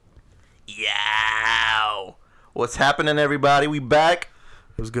Yow! What's happening, everybody? We back.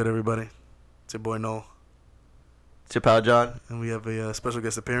 What's good, everybody? It's your boy Noel, It's your pal John. and we have a special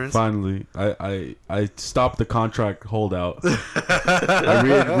guest appearance. Finally, I stopped the contract holdout. I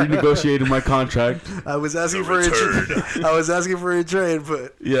renegotiated my contract. I was asking for a trade,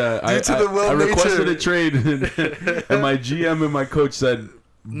 but Yeah, I requested a trade, and my GM and my coach said,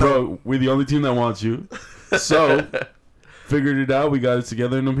 "Bro, we're the only team that wants you." So, figured it out. We got it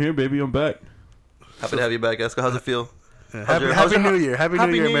together, and I'm here, baby. I'm back. Happy to have you back, Esco. How's it feel? Happy New Year. Happy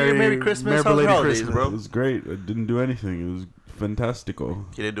New Year. Merry Christmas. How's your holidays, bro? It was great. I didn't do anything. It was fantastical.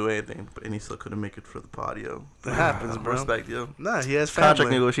 He didn't do anything, and he still couldn't make it for the pod, yo. It happens, bro. Respect, yo. Nah, he has family.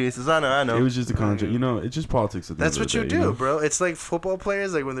 Contract negotiations. I know. It was just a contract. You know, it's just politics. At the That's end what of you the do, day, bro. It's like football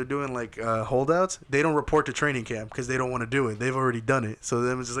players, like when they're doing like holdouts, they don't report to training camp because they don't want to do it. They've already done it. So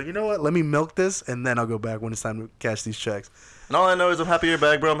then it's just like, you know what? Let me milk this, and then I'll go back when it's time to cash these checks. And all I know is I'm happy you're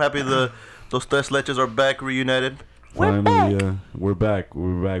back, bro. I'm happy those Tres Leches are back, reunited. Finally, we're back.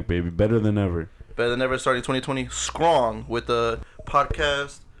 We're back, baby. Better than ever. Better than ever, starting 2020 strong with the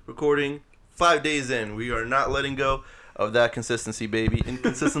podcast recording 5 days in. We are not letting go of that consistency, baby.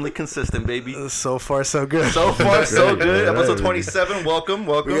 Inconsistently consistent, baby. So far, so good. So far, so good. Right. Episode 27. Welcome.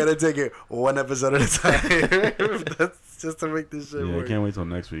 We gotta take it one episode at a time. That's just to make this shit Yeah, work. I can't wait till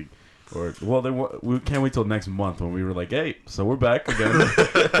next week. We can't wait till next month when we were like, hey, so we're back again.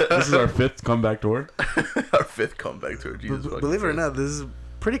 This is our 5th comeback tour. Our 5th comeback tour. Jesus fucking Believe it or Christ. not, this is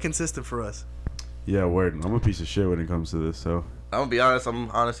pretty consistent for us. Yeah, word. I'm a piece of shit when it comes to this, so. I'm gonna be honest. I'm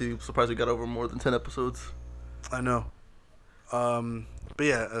honestly surprised we got over more than 10 episodes. I know. But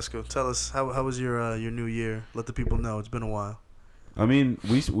yeah, Esco, tell us how was your new year? Let the people know. It's been a while. I mean,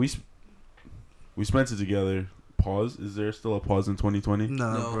 we spent it together. Pause. Is there still a pause in 2020?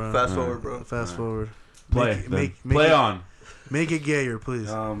 No, bro. Fast forward, bro. Fast forward. Play. Make Play it, on. Make it gayer, please.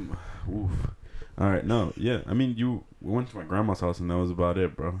 Oof. All right. No. Yeah. I mean, we went to my grandma's house and that was about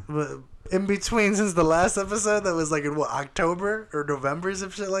it, bro. But in between, since the last episode, that was like in what, October or November,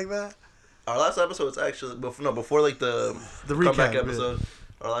 some shit like that. Our last episode was actually before like the comeback recap episode. Yeah.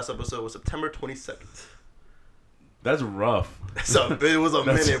 Our last episode was September 22nd. That's rough. So it was a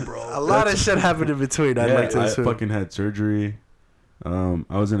minute, bro. A lot of shit happened in between. I'd like to I assume. fucking had surgery. I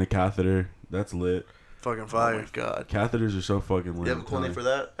was in a catheter. That's lit. Fucking Oh fire. my god. Catheters are so fucking lit. You have a cool name for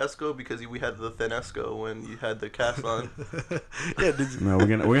that, Esco? Because we had the thin Esco when you had the cast on. Yeah, did you, No, we're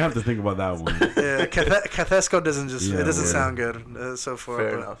gonna have to think about that one. yeah. Cathesco doesn't just. Yeah, it doesn't word. sound good so far.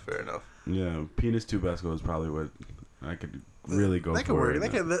 Fair but enough. Fair enough. Yeah, penis tubasco is probably what I could really go that for. could work.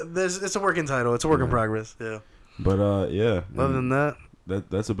 right That now. could, it's a working title. It's a work in Yeah. progress. Yeah. But yeah. Other than that,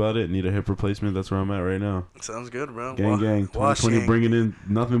 That's about it. Need a hip replacement. That's where I'm at right now. sounds good, bro. Gang, gang. Wash 2020 gang. bringing in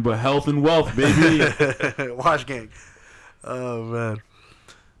nothing but health and wealth, baby. Wash gang. Oh man,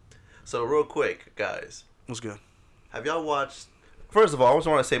 So real quick, guys, what's good? have y'all watched? First of all, I just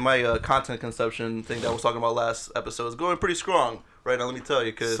want to say my content consumption thing that I was talking about last episode is going pretty strong right now. Let me tell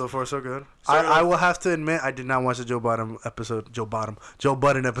you, because So far, so good. Started I off- will have to admit, I did not watch the Joe Budden episode that you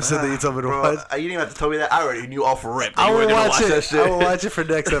told me to bro, watch. you didn't even have to tell me that. I already knew off rip. That I you were will gonna watch that it. shit. I will watch it for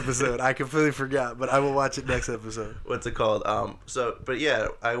next episode. I completely forgot, but I will watch it next episode. What's it called? But yeah,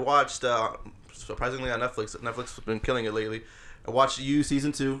 I watched surprisingly on Netflix. Netflix has been killing it lately. I watched You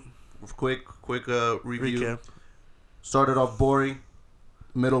season 2. Quick review. Recap. Started off boring.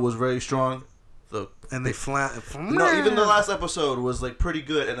 Middle was very strong. And they flat. No, even the last episode was like pretty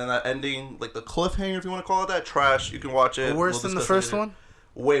good, and then that ending, like the cliffhanger, if you want to call it that, trash. You can watch it. Worse than the first one.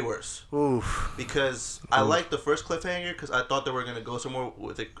 Way worse. Oof. Because I liked the first cliffhanger because I thought they were gonna go somewhere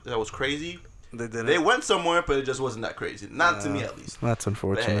with it that was crazy. They didn't. They went somewhere, but it just wasn't that crazy. Not to me, at least. That's But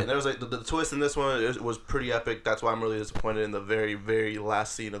unfortunate. hey, and there was like the twist in this one was pretty epic. That's why I'm really disappointed in the very, very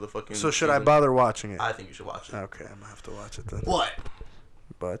last scene of the fucking. So should I season. bother watching it? I think you should watch it. Okay, I'm gonna have to watch it then.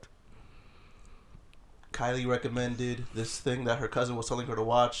 But Kylie recommended this thing that her cousin was telling her to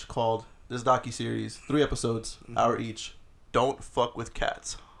watch called this docuseries, 3 episodes, hour each. Don't fuck with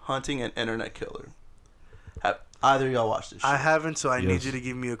cats. Hunting an internet killer. Have either of y'all watched this shit? I haven't, so I need Yes. you to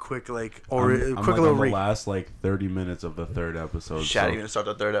give me a quick I'm quick like little on the recap. last 30 minutes of the 3rd episode. Shit, I didn't so- even start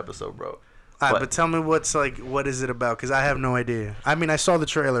the 3rd episode, bro. Alright, But- but tell me what is it about? Because I have no idea. I mean, I saw the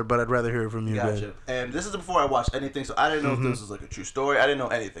trailer, but I'd rather hear it from you guys. Gotcha. And this is before I watched anything, so I didn't know if this was like a true story. I didn't know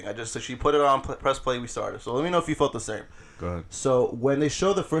anything. So she put it on, press play, we started. So let me know if you felt the same. Go ahead. So when they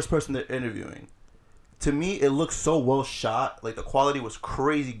show the first person they're interviewing, to me, it looked so well shot. Like the quality was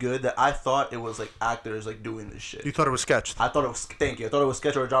crazy good that I thought it was like actors like doing this shit. You thought it was sketched? I thought it was. Thank you. I thought it was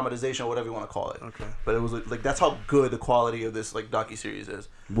sketch or dramatization or whatever you want to call it. Okay. But it was like that's how good the quality of this like docuseries is.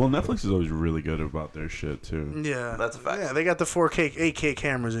 Well, Netflix is always really good about their shit too. Yeah, That's a fact. Yeah, they got the 4K, 8K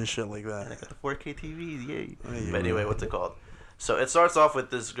cameras and shit like that. And I got the 4K TVs, yay. Yeah. But anyway, what's it called? So it starts off with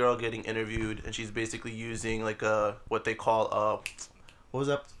this girl getting interviewed, and she's basically using like a what they call what was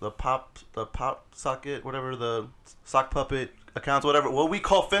that? The pop socket, whatever, the sock puppet accounts, whatever. What we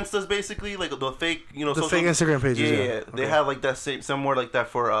call Finstas, basically, like the fake, The fake Instagram pages. Yeah. Yeah. They have like that same somewhere like that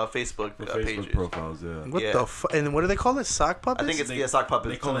for Facebook, Facebook pages. profiles, yeah. What Yeah. the fuck? And what do they call it? Sock puppets? I think it's sock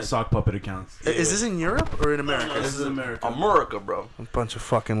puppet. They call it sock puppet accounts. Is this in Europe or in America? This is America. America, bro. A bunch of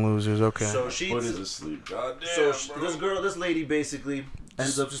fucking losers. Okay. So she's Foot is asleep. Goddamn, this lady basically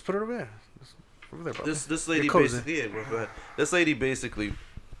ends up just put it over there. Just over there, bro. This lady You're cozy. basically go ahead. This lady basically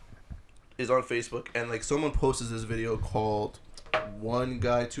is on Facebook and like someone posts this video called One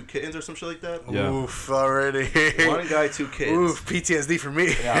Guy, Two Kittens or some shit like that. Yeah. Oof, already. One Guy, Two Kids. Oof, PTSD for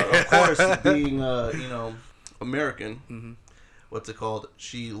me. Yeah, of course, being American. Mhm. What's it called?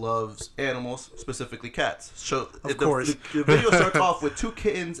 She loves animals, specifically cats. So Of course. the video starts off with two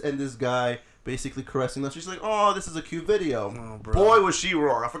kittens and this guy basically caressing them. She's like, "Oh, this is a cute video." Oh, bro. Boy, was she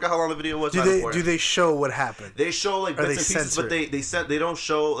wrong! I forgot how long the video was. Do they show what happened? They show like Or bits they and pieces, censor but they don't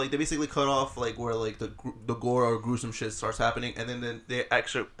show like they basically cut off like where like the gore or gruesome shit starts happening, and then they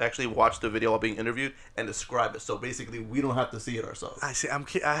actually watch the video while being interviewed and describe it. So basically, we don't have to see it ourselves. I see.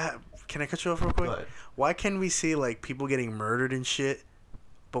 Can I cut you off real quick? Go ahead. Why can we see like people getting murdered and shit,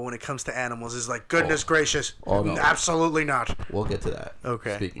 but when it comes to animals, it's like goodness gracious, no. absolutely not. We'll get to that.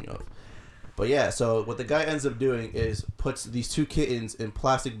 Okay. Speaking of. But yeah, so what the guy ends up doing is puts these two kittens in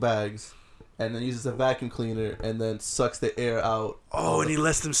plastic bags and then uses a vacuum cleaner and then sucks the air out. Oh, and he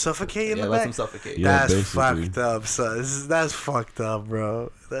lets them suffocate in the lets back. them suffocate. Yeah, That's basically. fucked up, son. That's fucked up, bro.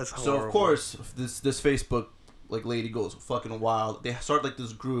 That's horrible. So of course, this Facebook like lady goes fucking wild. They start like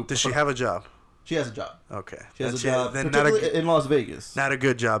this group. Does she have a job? She has a job. Okay. She has a job, Then not particularly in Las Vegas. a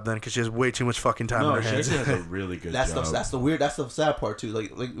good job then, because she has way too much fucking time in No, her she hands. actually has a really good That's job. that's the sad part too.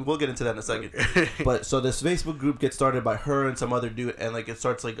 Like we'll get into that in a second. But so this Facebook group gets started by her and some other dude, and like it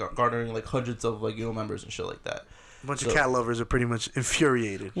starts like garnering like hundreds of like members and shit like that. A bunch of cat lovers are pretty much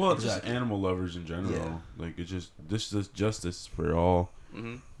infuriated. Well, Exactly. just animal lovers in general. Yeah. Like it's just this is justice for all.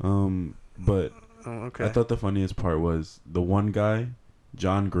 Mm-hmm. But Oh, okay. I thought the funniest part was the one guy,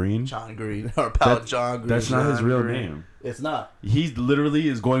 John Green. John Green, our pal That- John Green. That's not his John real Green. name. It's not. He literally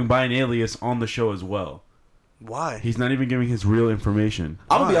is going by an alias on the show as well. Why? He's not even giving his real information.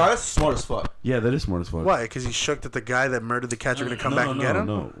 I'm gonna be Why? honest, smart as fuck. Yeah, that is smart as fuck. Why? Because he's shook that the guy that murdered the cats are gonna come back and get him.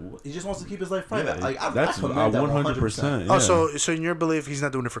 No, He just wants to keep his life private. Yeah, like that's I commend that 100%. Oh, yeah. so in your belief, he's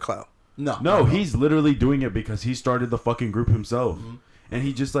not doing it for clout. No, he's literally doing it because he started the fucking group himself, and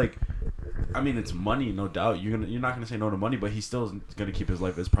he just like, I mean, it's money, no doubt. You're not gonna say no to money, but he still is gonna keep his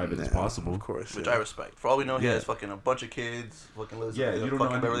life as private as possible. Of course. which yeah. I respect. For all we know, he Yeah. has fucking a bunch of kids. Fucking lives Yeah, in you a don't know.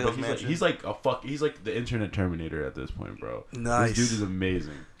 fucking Beverly But Hills mansion. he's like he's like the internet Terminator at this point, bro. Nice. This dude is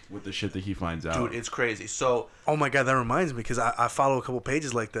amazing with the shit that he finds out. Dude, it's crazy. So Oh my god, that reminds me because I follow a couple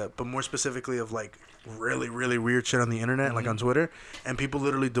pages like that, but more specifically of like really really weird shit on the internet, like on Twitter, and people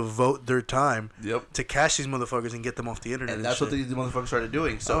literally devote their time Yep. to catch these motherfuckers and get them off the internet. And that's shit. what these motherfuckers started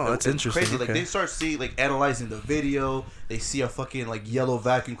doing. So Oh, that's it's interesting. Crazy. Like Okay. they start analyzing the video. They see a fucking like yellow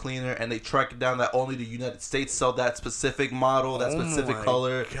vacuum cleaner, and they track it down that only the United States sell that specific model, that Oh specific my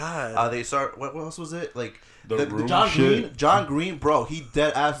color. God. They start. What else was it? Like The room John shit. Green. John Green, bro. He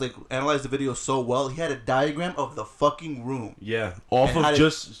dead ass like analyzed the video so well. He had a diagram of the fucking room. Yeah, off And how of did-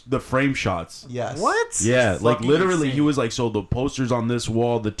 just the frame shots. Yes. What? Yeah, like fucking literally, insane. he was like, so the posters on this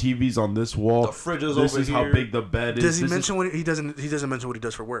wall, the TV's on this wall, The fridge is this over is how here. big the bed is. Does he this is- mention what he doesn't? He doesn't mention what he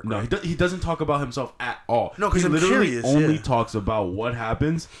does for work. No, right? he doesn't talk about himself at all. No, 'cause he I'm literally curious, only yeah. talks about what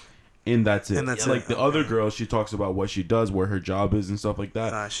happens, and that's it. And that's like it, the okay. other girl, she talks about what she does, where her job is, and stuff like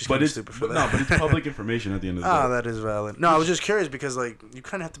that. She's but kinda it's stupid for but that. no, but it's public information at the end of the Ah, day. that is valid. No, I was just curious because like you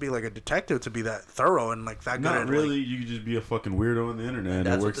kind of have to be like a detective to be that thorough and like that good. Not at, really. Like, You could just be a fucking weirdo on the internet, and it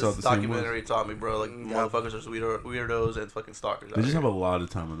That's what works out this the same way. documentary taught me, bro. Like motherfuckers are just weirdos and fucking stalkers. They out just here. have a lot of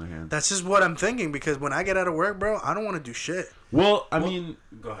time on their hands. that's just what I'm thinking because when I get out of work, bro, I don't want to do shit. Well, I mean,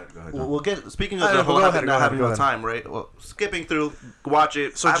 go ahead. We'll get speaking of I the know, whole go having, ahead, not go having ahead, no go time, right? Well, skipping through, watch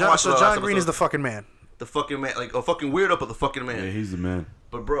it. So I haven't watched the last John Green is episode. the fucking man. The fucking man, like a fucking weirdo, but the fucking man. Yeah, he's the man.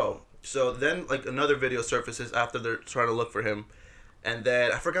 But bro, so then like another video surfaces after they're trying to look for him, and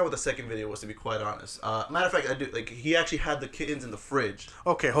then I forgot what the second video was, to be quite honest. Matter of fact, I do like he actually had the kittens in the fridge.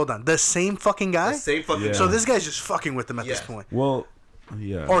 Okay, hold on. The same fucking guy. The same fucking. Yeah. So this guy's just fucking with them at this Yeah. point. Well,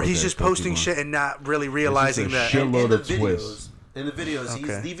 Yeah. Or he's just posting shit and not really realizing a that. shitload in the of twists. In the videos, Okay.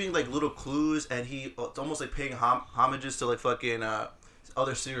 he's leaving like little clues, and it's almost like paying homages to like fucking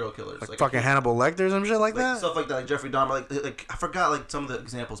other serial killers, Like fucking Hannibal Lecter or some shit like that? stuff like that, like Jeffrey Dahmer. Like I forgot like some of the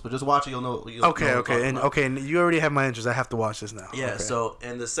examples, but just watch it, you'll know. Okay, know what I'm talking about. and you already have my interest. I have to watch this now. Yeah, Okay. so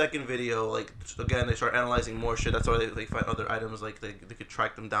in the second video, like, again, they start analyzing more shit. That's why they find other items, like, they could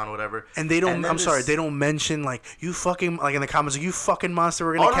track them down or whatever. And they don't. And then I'm sorry. this- They don't mention like you fucking like in the comments. Like, you fucking monster.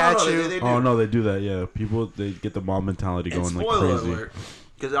 We're gonna catch you. They do. Oh no, they do that. Yeah, people they get the mob mentality And going like spoiler crazy. alert,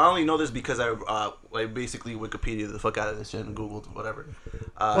 because I only know this because I basically Wikipedia the fuck out of this shit and Googled whatever.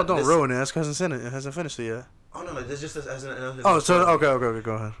 Well, don't this- ruin it. It hasn't finished it yet. Oh no, this just as an. Oh, so okay.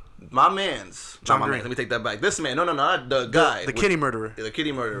 Go ahead. My man's John not my Green. man. Let me take that back. This man, no, not the guy, The kitty murderer. the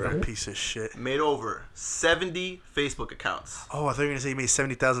kitty murderer, Piece of shit. made over 70 Facebook accounts. Oh, I thought you were gonna say he made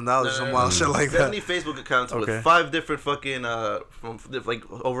 $70,000 or some wild shit like 70 that. Facebook accounts Okay. with 5 different fucking from like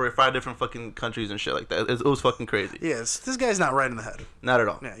over 5 different fucking countries and shit like that. It was fucking crazy. Yes, this guy's not right in the head. Not at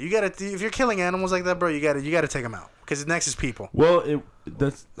all. Yeah, you gotta. If you're killing animals like that, bro, you gotta take them out because next is people. Well,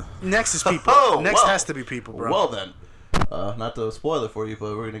 that's Next is people. Oh, Next well. has to be people, bro. Well then, not to spoil it for you,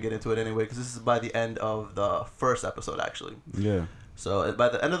 but we're gonna get into it anyway because this is by the end of the first episode actually. yeah. So by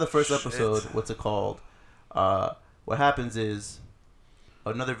the end of the first Shit. episode, what's it called? What happens is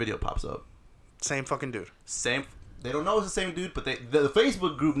another video pops up. Same fucking dude. Same. They don't know it's the same dude, but the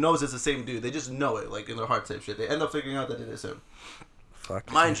Facebook group knows it's the same dude. They just know it, like in their heart type shit. They end up figuring out that it is him.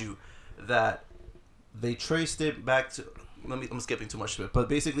 Fuck. Mind you, that they traced it back to. I'm skipping too much to it, but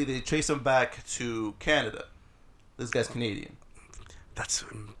basically they traced him back to Canada. This guy's Canadian That's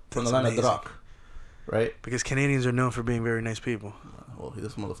from the land of the rock, right? Because Canadians are known for being very nice people. Well,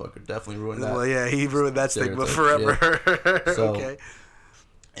 this motherfucker definitely ruined that. Well, yeah, he ruined that stigma Stereotype, forever. So, Okay.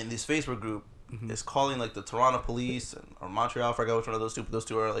 And this Facebook group Mm-hmm. is calling like the Toronto police or Montreal. I forgot which one of those two. But those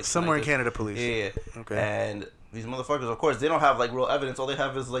two are like Somewhere in connected. Canada police. Yeah. Okay. And these motherfuckers, of course, they don't have like real evidence. All they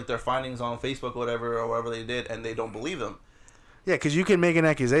have is like their findings on Facebook or whatever, or whatever they did, and they don't believe them. Yeah, because you can make an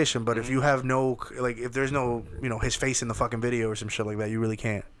accusation, but if Mm-hmm. you have no, like, if there's no, his face in the fucking video or some shit like that, you really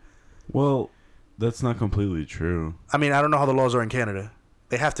can't. Well, that's not completely true. I mean, I don't know how the laws are in Canada.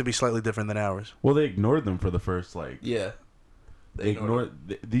 They have to be slightly different than ours. Well, they ignored them for the first Yeah. They ignored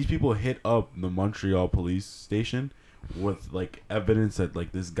these people hit up the Montreal police station with like evidence that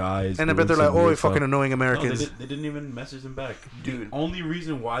like this guy is. And I bet they're doing like, some oh, weird fucking stuff. annoying No, Americans. they didn't even message them back. Dude. The only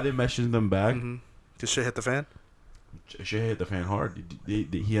reason why they messaged them back, This shit hit the fan? shit hit the fan hard.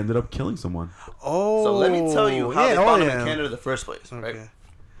 He ended up killing someone. Oh. So let me tell you how yeah, they found him yeah. in Canada in the first place, right? Okay.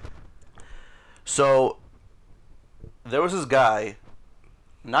 So there was this guy,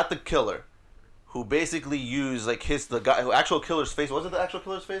 not the killer, who basically used like the actual killer's face. Was it the actual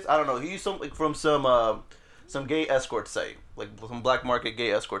killer's face? I don't know. He used some like from some gay escort site, like some black market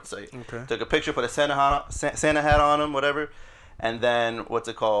gay escort site. Okay. Took a picture, put a Santa hat on him, whatever, and then what's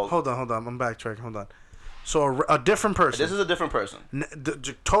it called? Hold on. I'm backtracking. Hold on. So a different person. This is a different person.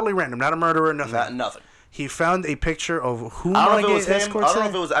 Totally random. Not a murderer, nothing. Nothing. He found a picture of who I don't know my if it gay was him. I escort don't know site?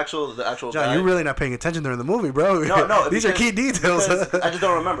 if it was the actual John, guy. you're really not paying attention during the movie, bro. No, These are key details. because I just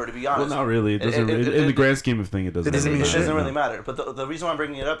don't remember, to be honest. Well, not really. It doesn't. in the grand scheme of things, it doesn't. It doesn't mean It shit. doesn't really no. matter. But the reason why I'm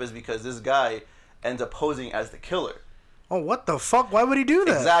bringing it up is because this guy ends up posing as the killer. Oh, what the fuck? Why would he do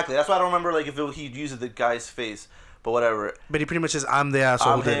that? Exactly. That's why I don't remember like if he used the guy's face, but whatever. But he pretty much says, I'm the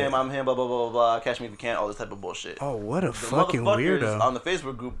asshole. I'm who did him. it." I'm him. Blah blah blah blah blah. Catch me if you can. All this type of bullshit. Oh, what a The fucking motherfuckers weirdo. on the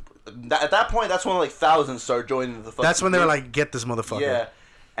Facebook group. At that point, that's when like thousands start joining the fucking. That's when they were group. like, get this motherfucker. Yeah,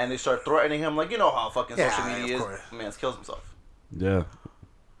 and they start threatening him. Like, you know how fucking Yeah, social media of is. course. Man kills himself. Yeah.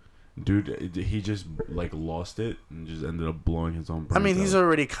 Dude, he just like lost it and just ended up blowing his own brains I mean, he's out.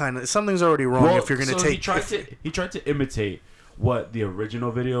 already kind of something's already wrong if you're gonna so take. he tried to imitate what the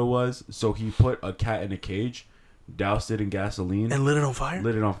original video was. So he put a cat in a cage, doused it in gasoline, and lit it on fire.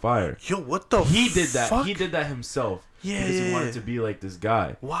 lit it on fire. Yo, what the? He did that. Fuck? He did that himself. Yeah, because he yeah, wanted yeah. to be like this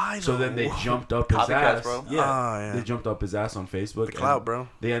guy. Why? So though? then they jumped up his Copycats, ass. bro. Yeah, Ah, yeah. They jumped up his ass on Facebook. The clout, and bro.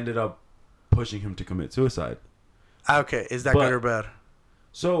 They ended up pushing him to commit suicide. Okay, is that But- good or bad?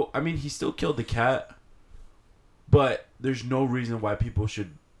 So, I mean, he still killed the cat, but there's no reason why people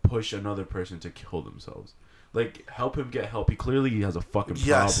should push another person to kill themselves. Like, help him get help. He clearly has a fucking problem.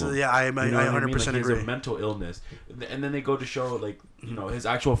 Yes, yeah, I You know what 100% Like, he agree. has a mental illness. And then they go to show, like, you know, his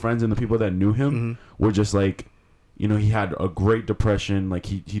actual friends and the people that knew him were just like, you know, he had a great depression. Like,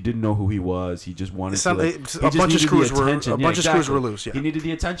 he didn't know who he was. He just wanted Some- to, like, a he just bunch of needed the screws were- attention. a bunch of screws were loose, yeah. He needed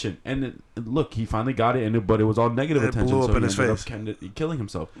the attention. And look, he finally got it, but it was all negative It attention. blew up so in he his ended face. up killing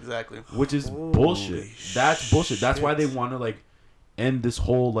himself. Exactly. Which is Holy bullshit. That's bullshit. That's why they shit. want to like end this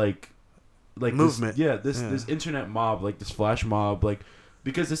whole like Movement. This internet mob, like this flash mob, like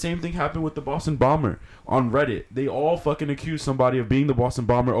Because the same thing happened with the Boston Bomber on Reddit. They all fucking accused somebody of being the Boston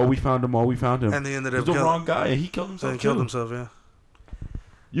Bomber. Oh, we found him. And they ended up the wrong guy, and he killed himself. Killed himself, yeah.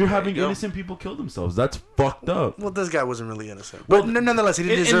 You're having innocent people kill themselves. That's fucked up. Well, this guy wasn't really innocent. But nonetheless, he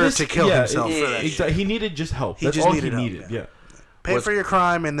didn't deserve to kill himself for that. Exactly. He needed just help. He That's just all needed he help, needed. yeah. Yeah. Pay for your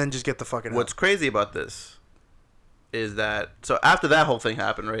crime and then just get the fucking What's help. crazy about this is that so after that whole thing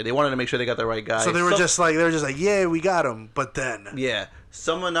happened, right? They wanted to make sure they got the right guy. So they were just like, yeah, we got him. But then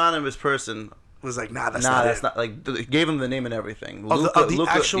some anonymous person was like, nah, that's not like gave him the name and everything. The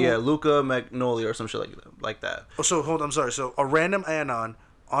actual Luca Magnolia or some shit like that. Oh, so hold on, I'm sorry. So a random anon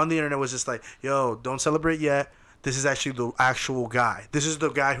on the internet was just like, yo, don't celebrate yet. This is actually the actual guy. This is the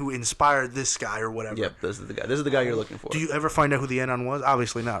guy who inspired this guy or whatever. Yep, this is the guy. This is the guy you're looking for. Do you ever find out who the anon was?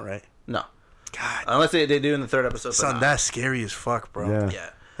 Obviously not, right? No. God. Unless they do in the third episode. Son, that's scary as fuck, bro. Yeah.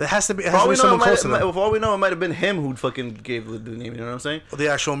 It has to be someone close to them. For all we know, it might have been him who fucking gave the name. You know what I'm saying? The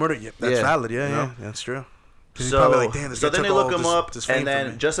actual murder. Yep, that's valid. Yeah, that's true. So, like, damn, so then they look him up, and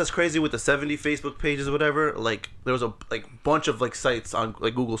then just as crazy with the 70 Facebook pages or whatever, like there was a bunch of like sites on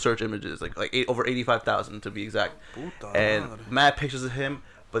like Google search images, over 85,000 to be exact, and mad pictures of him.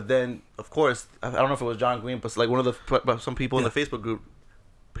 But then, of course, I don't know if it was John Green, but like one of some people in the Facebook group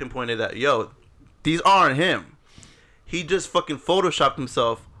pinpointed that, yo, these aren't him. He just fucking photoshopped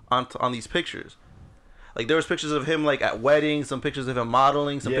himself on these pictures. Like there was pictures of him like at weddings, some pictures of him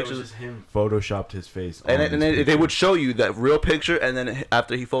modeling, some pictures of him photoshopped his face, and they would show you that real picture, and then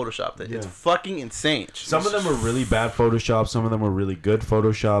after he photoshopped it, it's fucking insane. Some of them were really bad photoshops, some of them were really good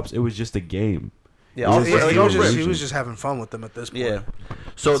photoshops. It was just a game. Yeah, he was just having fun with them at this point. Yeah.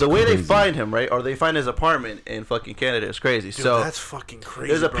 So the way they find him, right, or they find his apartment in fucking Canada is crazy. Dude, so that's fucking crazy.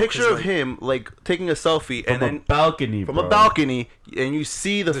 There's a picture of him like taking a selfie from a balcony, and you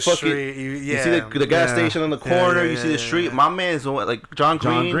see the fucking street, you see the gas station on the corner. You see the street. My man is like John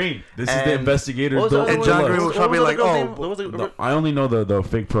Green. This is the investigator. And John Green was probably like, I only know the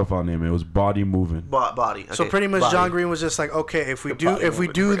fake profile name. It was Body Moving. Body. Okay. So pretty much John Green was just like, okay, if we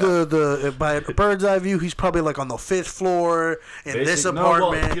do the by a bird's eye view, he's probably like on the 5th floor in this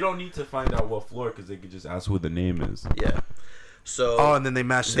apartment. Well, you don't need to find out what floor because they could just ask who the name is. Yeah. So and then they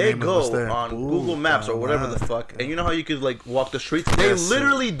match the name. They go on Google Maps or whatever the fuck, and you know how you could like walk the streets. They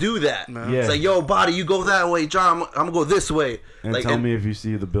literally do that. Yeah. It's like, yo, Body, you go that way, John. I'm gonna go this way. And tell me if you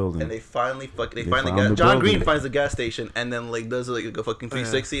see the building. And they finally John Green finds the gas station, and then like does like a fucking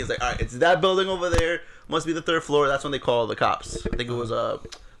 360. It's like, all right, it's that building over there. Must be the 3rd floor. That's when they call the cops. I think it was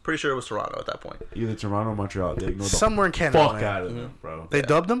pretty sure it was Toronto at that point. Either Toronto or Montreal. They ignored somewhere in Canada. Fuck out of them, bro. They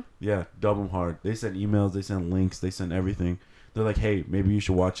dubbed them? Yeah, dub them hard. They sent emails. They sent links. They sent everything. They're like, hey, maybe you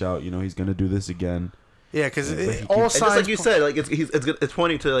should watch out. You know, he's gonna do this again. Yeah, because all signs. Just like you said, like it's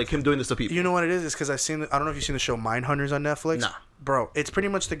pointing to like him doing this to people. You know what it is? It's because I don't know if you've seen the show Mindhunters on Netflix. Nah, bro, it's pretty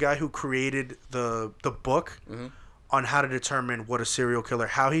much the guy who created the book on how to determine what a serial killer,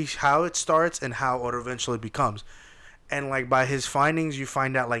 how it starts and how it eventually becomes. And like by his findings, you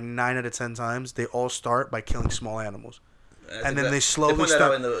find out like 9 out of 10 times they all start by killing small animals. And then they slowly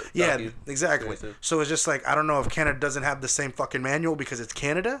start. Yeah, exactly. So it's just like, I don't know if Canada doesn't have the same fucking manual because it's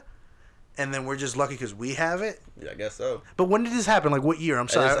Canada, and then we're just lucky because we have it. Yeah, I guess so. But when did this happen? Like what year? I'm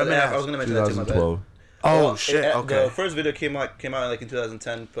sorry. I was gonna mention 2012. Oh shit! Okay. The first video came out like in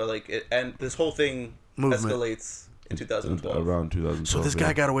 2010, but like and this whole thing escalates in 2012. Around 2012. So this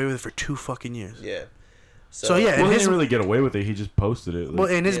guy got away with it for 2 fucking years. Yeah. So yeah, he didn't really get away with it. He just posted it. Well,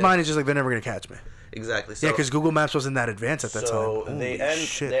 in his mind, it's just like they're never gonna catch me. Exactly. So, yeah, because Google Maps wasn't that advanced at that time. So they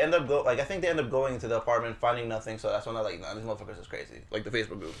end up I think they end up going to the apartment, finding nothing. So that's when they're like, nah, these motherfuckers is crazy. Like the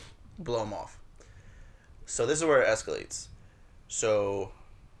Facebook group, blow them off. So this is where it escalates. So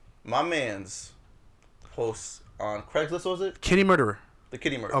my man's posts on Craigslist, was it? Kitty murderer. The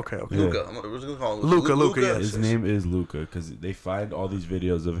kitty murderer. Okay. Luca. Yeah. We're just gonna call him Luca. Yes. His name is Luca because they find all these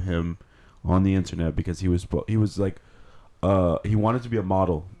videos of him on the internet because he was like, he wanted to be a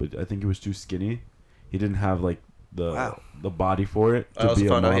model, but I think he was too skinny. He didn't have like the body for it. I also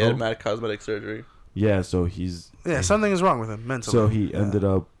found out he had mad cosmetic surgery. Yeah, so something is wrong with him mentally. So he ended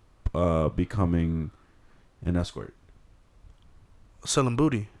up becoming an escort, selling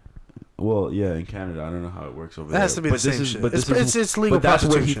booty. Well, yeah, in Canada, I don't know how it works over there. It has to be the same shit. But it's legal. But that's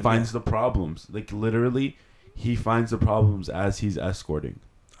where he finds the problems. Like literally, he finds the problems as he's escorting.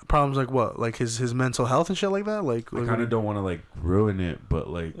 Problems like what? Like his mental health and shit like that? Like I kind of don't want to like ruin it, but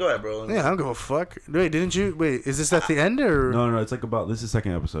like go ahead, bro. Yeah, I don't give a fuck. Wait, is this at the end or no? It's like this is the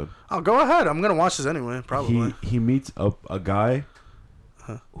second episode. Oh, go ahead. I'm gonna watch this anyway. Probably. He meets a guy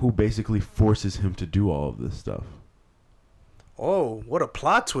who basically forces him to do all of this stuff. Oh, what a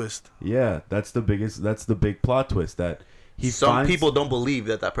plot twist! Yeah, that's the big plot twist that Some people don't believe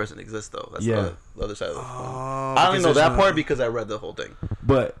that person exists, though. That's the other side of the coin. I only know that part because I read the whole thing.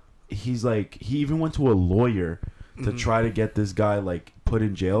 But he's like, he even went to a lawyer to try to get this guy like put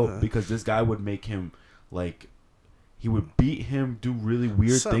in jail because this guy would make him like, he would beat him, do really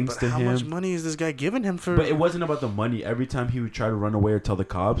weird things to him. How much money is this guy giving him for? But it wasn't about the money. Every time he would try to run away or tell the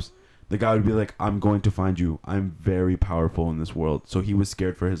cops, the guy would be like, I'm going to find you. I'm very powerful in this world. So he was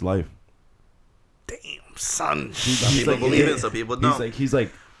scared for his life. Damn, son. Some people believe it, some people don't. He's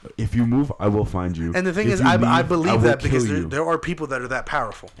like, if you move, I will find you. And the thing is, I believe that because there are people that are that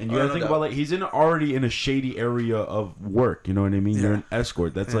powerful. And you gotta think about, like, he's already in a shady area of work. You know what I mean? Yeah. You're an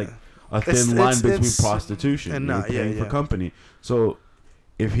escort. That's like a thin line between prostitution and paying for company. So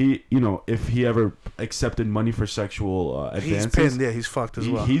if he ever accepted money for sexual advances, he's pinned. Yeah, he's fucked as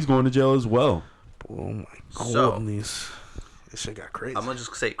well. He's going to jail as well. Oh my goodness, this shit got crazy. I'm gonna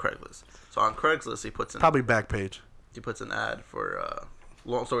just say Craigslist. So on Craigslist, he puts in probably back page. He puts an ad for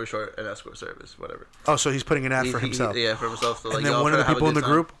long story short, an escort service, whatever. Oh, so he's putting an ad for himself. Yeah, for himself. So and like, then one of the people in the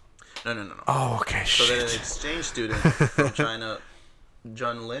group. No. Oh, okay. So then an exchange student from China,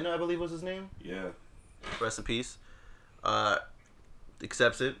 John Lin, I believe was his name. Yeah. Rest in peace.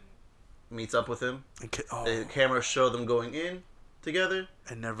 Accepts it, meets up with him. The cameras show them going in together,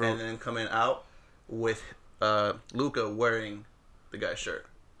 and then coming out with Luca wearing the guy's shirt.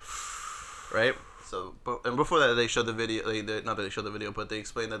 Right. So, and before that, they showed the video. Not that they showed the video, but they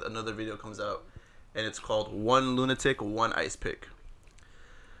explained that another video comes out, and it's called "One Lunatic, One Ice Pick."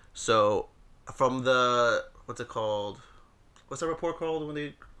 So, from the what's it called? What's that report called when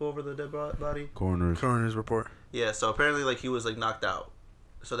they go over the dead body? Coroner's report. Yeah. So apparently, like, he was like knocked out.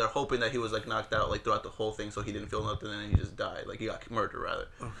 So they're hoping that he was like knocked out like throughout the whole thing, so he didn't feel nothing, and then he just died. Like, he got murdered rather.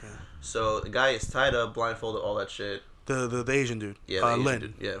 Okay. So the guy is tied up, blindfolded, all that shit. The Asian dude. Yeah. The Asian Lin.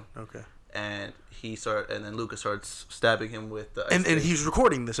 dude. Yeah. Okay. And then Lucas starts stabbing him with the and he's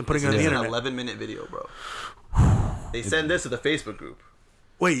recording this and putting it on the internet. It's an 11-minute video, bro. They send this to the Facebook group.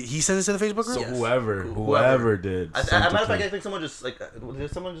 Wait, he sent this to the Facebook group? So whoever did. As a matter of fact, I think someone just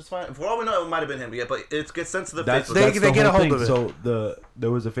did someone just find? For all we know, it might have been him. Yeah, but it gets sent to the Facebook. They get a hold of it. So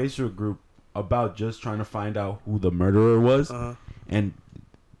there was a Facebook group about just trying to find out who the murderer was, and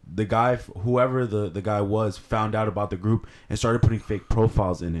the guy, whoever the guy was, found out about the group and started putting fake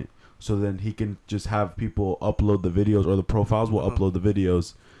profiles in it. So then he can just have people upload the videos, or the profiles will upload the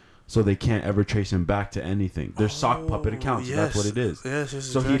videos, so they can't ever trace him back to anything. They're sock puppet accounts. Yes. That's what it is. Yes,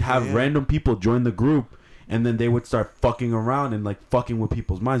 so he'd have random people join the group, and then they would start fucking around and like fucking with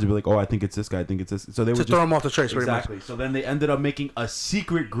people's minds. They'd be like, "Oh, I think it's this guy. I think it's this." So they would throw him off the trace. Exactly. So then they ended up making a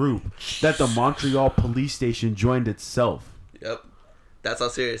secret group that the Montreal police station joined itself. Yep. That's how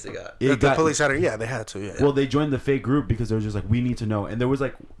serious they got. The police had it. Yeah, they had to. Yeah. Well, they joined the fake group because they were just like, we need to know. And there was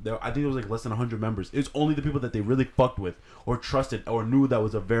like, I think there was like less than 100 members. It was only the people that they really fucked with or trusted or knew that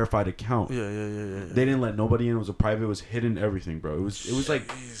was a verified account. Yeah. They didn't let nobody in. It was a private. It was hidden. Everything, bro. It was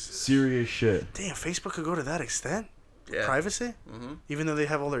like serious shit. Damn, Facebook could go to that extent. Yeah. Privacy. Even though they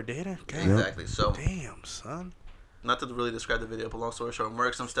have all their data. Yeah, exactly. So. Damn, son. Not to really describe the video, but long story short,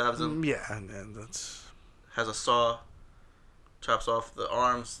 murks him, stabs him. Yeah, and that's. Has a saw. Chops off the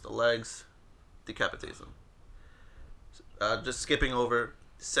arms, the legs, decapitates them. Just skipping over,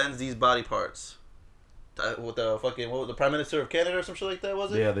 sends these body parts. With the the Prime Minister of Canada or some shit like that,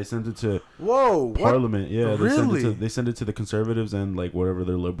 was it? Yeah, they sent it to What? Parliament. Yeah, Really? They sent it to the Conservatives and like whatever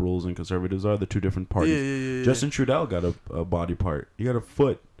their Liberals and Conservatives are, the two different parties. Yeah. Justin Trudeau got a body part. He got a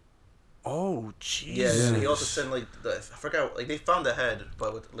foot. Oh, jeez. Yeah, and he also sent like I forgot, like they found the head,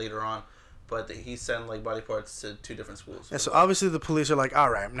 but later on. But he sent like body parts to two different schools. Yeah, so obviously the police are like, all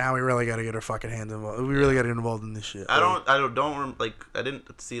right, now we really got to get our fucking hands involved. We really got to get involved in this shit. I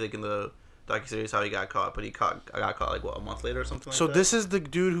didn't see like in the docuseries how he got caught, but I got caught like a month later or something. So like that. this is the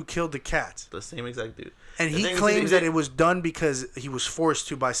dude who killed the cats. The same exact dude. And he claims that it was done because he was forced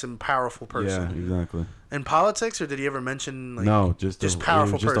to by some powerful person. Yeah, exactly. In politics, or did he ever mention like no, just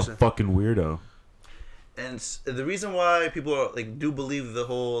powerful just person? A fucking weirdo. And the reason why people are like do believe the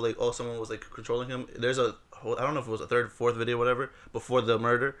whole like someone was like controlling him. There's I don't know if it was a third, fourth video, whatever, before the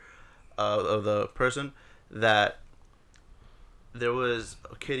murder of the person, that there was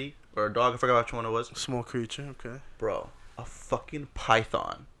a kitty or a dog. I forgot which one it was. A small creature. Okay. Bro, a fucking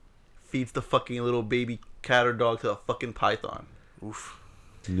python feeds the fucking little baby cat or dog to a fucking python. Oof.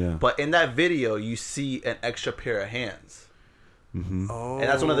 Yeah. But in that video, you see an extra pair of hands. Mm-hmm. Oh. And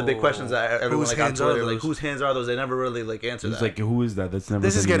that's one of the big questions that everyone like on Twitter, like, whose hands are those? They never really like answer that. It's like, who is that? That's never.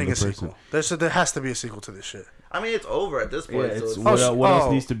 This is getting a person. sequel. There has to be a sequel to this shit. I mean, it's over at this Yeah, point. it's so what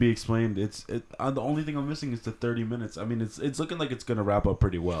else needs to be explained? The only thing I'm missing is the 30 minutes. I mean, it's looking like it's gonna wrap up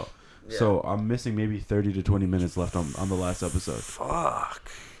pretty well. Yeah. So I'm missing maybe 30 to 20 minutes left on the last episode. Fuck.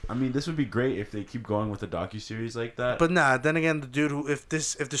 I mean, this would be great if they keep going with a docuseries like that. But nah, then again, the dude who if the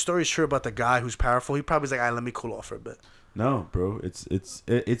story is true about the guy who's powerful, he probably's like, let me cool off for a bit. No, bro,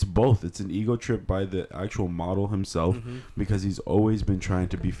 it's both. It's an ego trip by the actual model himself because he's always been trying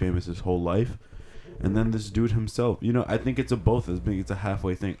to be famous his whole life. And then this dude himself, I think it's a both. It's a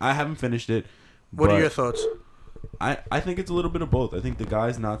halfway thing. I haven't finished it. What are your thoughts? I think it's a little bit of both. I think the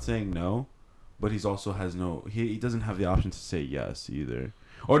guy's not saying no, but he's also has no. He doesn't have the option to say yes either.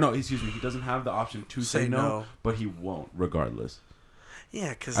 Or no, excuse me. He doesn't have the option to say no, but he won't regardless. Yeah,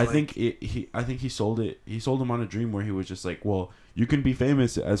 because I think he sold it. He sold him on a dream where he was just like, well, you can be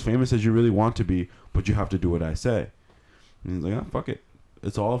famous as you really want to be, but you have to do what I say. And he's like, fuck it.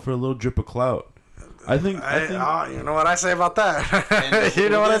 It's all for a little drip of clout. I think you know what I say about that. You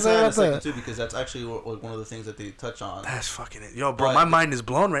know what I say about that too, because that's actually one of the things that they touch on. That's fucking it, yo, bro. But my mind is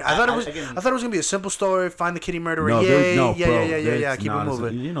blown right. I thought it was gonna be a simple story. Find the kitty murderer. No, yeah. Keep it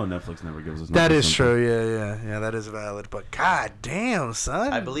moving. Netflix never gives us. That is true. Yeah. That is valid. But god damn,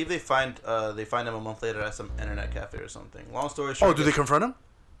 son. I believe they find him a month later at some internet cafe or something. Long story short. Oh, do they confront him?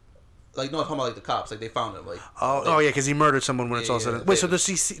 Like, no, I'm talking about, like, the cops. Like, they found him. Yeah, because he murdered someone when it's all said. Wait, so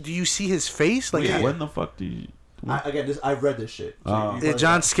do you see his face? Like, when the fuck do you... I read this shit. So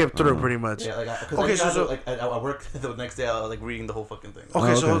John skipped through pretty much. Yeah, I work the next day. I was, like, reading the whole fucking thing.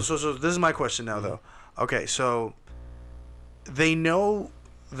 Okay, so this is my question now, though. Okay, so they know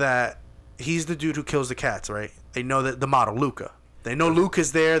that he's the dude who kills the cats, right? They know that the model, Luca. They know Luke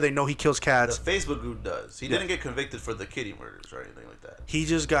is there. They know he kills cats. The Facebook group does. He didn't get convicted for the kitty murders or anything like that. He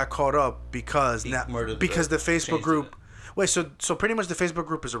just got caught up because the Facebook group. Wait, so pretty much the Facebook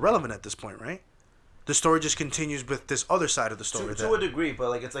group is irrelevant at this point, right? The story just continues with this other side of the story. To a degree, but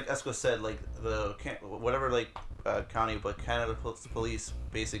like it's like Esco said, like county, but Canada Police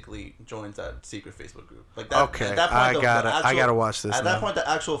basically joins that secret Facebook group. Like that. Okay, at that point, I gotta watch this. At that point, the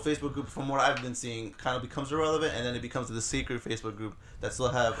actual Facebook group, from what I've been seeing, kind of becomes irrelevant, and then it becomes the secret Facebook group that still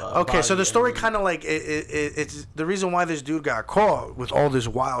have. Okay, so the story kind of like it's the reason why this dude got caught with all this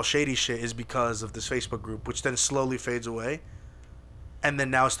wild shady shit is because of this Facebook group, which then slowly fades away, and then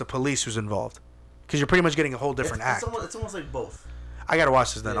now it's the police who's involved. Because you're pretty much getting a whole different act. It's almost like both. I gotta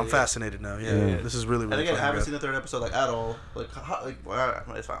watch this then. I'm fascinated now. Yeah. This is really, really. And again, I haven't seen the third episode at all.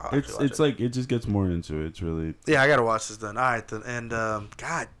 It's fine. It's like it just gets more into it. It's really. Yeah, I gotta watch this then. All right then, and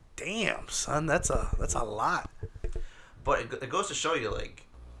god damn, son, that's a lot. But it goes to show you, like,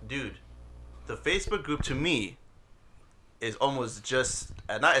 dude, the Facebook group to me is almost just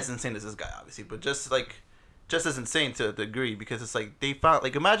not as insane as this guy, obviously, but just as insane to a degree, because it's like they found,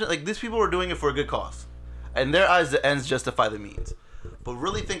 like, imagine, like, these people were doing it for a good cause. In their eyes, the ends justify the means. But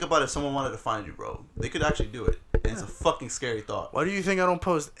really think about if someone wanted to find you, bro. They could actually do it. And it's a fucking scary thought. Why do you think I don't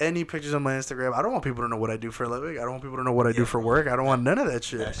post any pictures on my Instagram? I don't want people to know what I do for a living. I don't want people to know what I do for work. I don't want none of that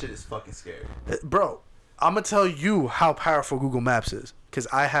shit. That shit is fucking scary. Bro, I'm going to tell you how powerful Google Maps is. Because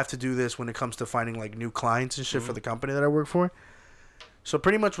I have to do this when it comes to finding, like, new clients and shit for the company that I work for. So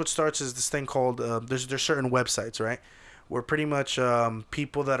pretty much what starts is this thing called, there's certain websites, right? Where pretty much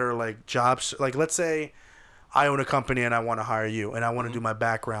people that are like jobs, like let's say I own a company and I want to hire you and I want to do my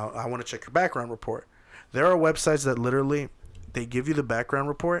background. I want to check your background report. There are websites that literally, they give you the background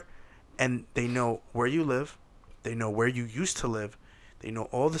report and they know where you live. They know where you used to live. They know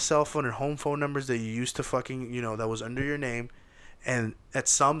all the cell phone and home phone numbers that you used to fucking, that was under your name. And at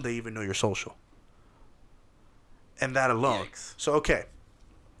some, they even know your social. And that alone. Yikes. So, okay.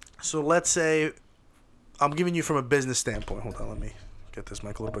 So, let's say I'm giving you from a business standpoint. Hold on. Let me get this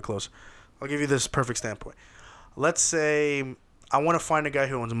mic a little bit closer. I'll give you this perfect standpoint. Let's say I want to find a guy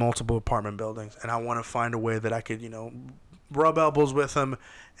who owns multiple apartment buildings. And I want to find a way that I could, rub elbows with him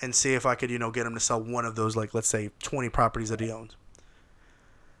and see if I could, get him to sell one of those, like, let's say 20 properties that he owns.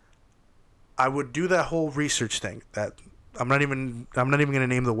 I would do that whole research thing that I'm not even going to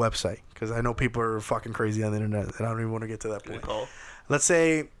name the website because I know people are fucking crazy on the internet and I don't even want to get to that point. Let's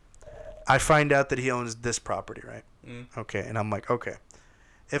say I find out that he owns this property, right? Okay, and I'm like, okay.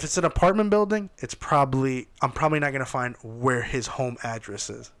 If it's an apartment building, I'm probably not going to find where his home address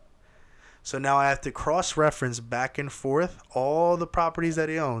is. So now I have to cross-reference back and forth all the properties that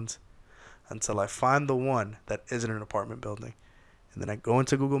he owns until I find the one that isn't an apartment building. And then I go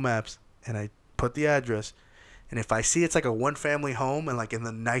into Google Maps and I put the address. And if I see it's like a one-family home and like in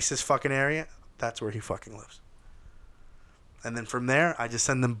the nicest fucking area, that's where he fucking lives. And then from there, I just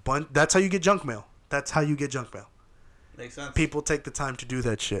send them that's how you get junk mail. That's how you get junk mail. Makes sense. People take the time to do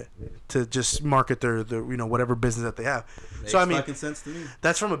that shit to just market their whatever business that they have. Makes so I mean, fucking sense to me.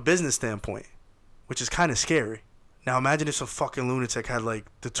 that's from a business standpoint, which is kind of scary. Now imagine if some fucking lunatic had like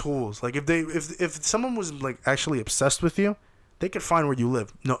the tools. Like if someone was like actually obsessed with you, they could find where you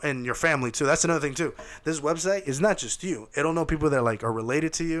live. No, and your family too. That's another thing too. This website is not just you. It'll know people that like are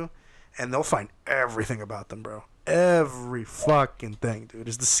related to you, and they'll find everything about them, bro. Every fucking thing, dude.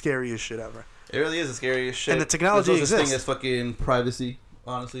 It's the scariest shit ever. It really is the scariest shit. And the technology There's no such exists. thing as fucking privacy,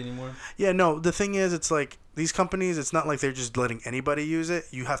 honestly, anymore. Yeah, no, the thing is, it's like these companies, it's not like they're just letting anybody use it.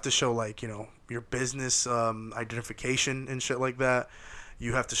 You have to show, like, your business identification and shit like that.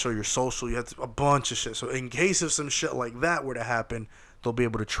 You have to show your social. You have to, a bunch of shit. So in case of some shit like that were to happen, they'll be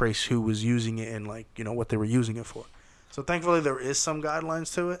able to trace who was using it and, like, what they were using it for. So thankfully, there is some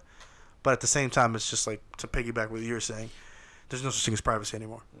guidelines to it. But at the same time, it's just, like, to piggyback what you're saying, there's no such thing as privacy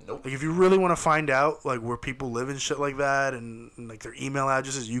anymore. Nope. Like, if you really want to find out, like, where people live and shit like that and like, their email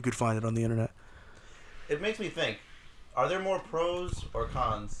addresses, you could find it on the internet. It makes me think, are there more pros or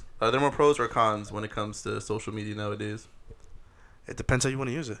cons? Are there more pros or cons when it comes to social media nowadays? It depends how you want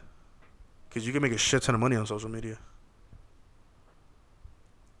to use it. Because you can make a shit ton of money on social media.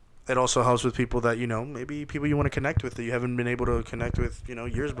 It also helps with people that, maybe people you want to connect with that you haven't been able to connect with,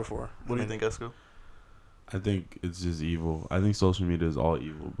 years before. What do you think, Esco? I think it's just evil. I think social media is all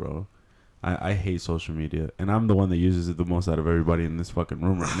evil, bro. I hate social media, and I'm the one that uses it the most out of everybody in this fucking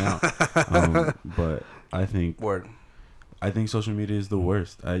room right now. But I think social media is the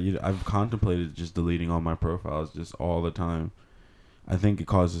worst. I've contemplated just deleting all my profiles just all the time. I think it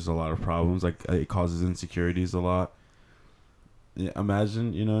causes a lot of problems. Like, it causes insecurities a lot. Yeah,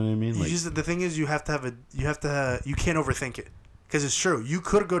 imagine, you know what I mean? Like, the thing is, you can't overthink it. Because it's true. You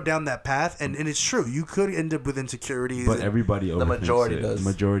could go down that path, and it's true. You could end up with insecurities. But everybody overthinks the majority it. does. The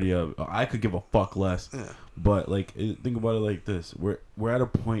majority of... I could give a fuck less. Yeah. But, like, think about it like this. We're at a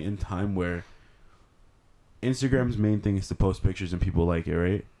point in time where Instagram's main thing is to post pictures and people like it,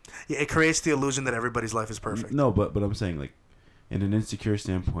 right? Yeah, it creates the illusion that everybody's life is perfect. No, but I'm saying, like, in an insecure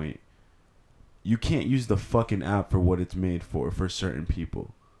standpoint, you can't use the fucking app for what it's made for certain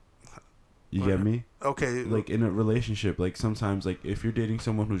people. You get me? Okay. Like, in a relationship, like, sometimes, like, if you're dating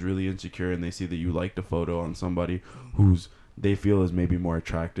someone who's really insecure and they see that you liked a photo on somebody who's they feel is maybe more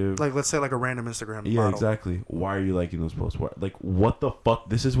attractive. Like, let's say, like, a random Instagram Yeah, model. exactly. Why are you liking those posts? What the fuck?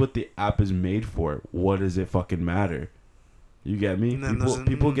 This is what the app is made for. What does it fucking matter? You get me?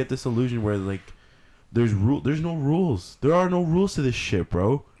 People get this illusion where, like, there's no rules. There are no rules to this shit,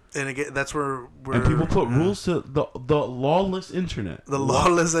 bro. And again, that's where and people put rules to the lawless internet. The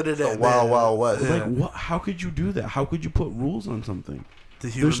lawless internet. The wild west. Like, what? How could you do that? How could you put rules on something?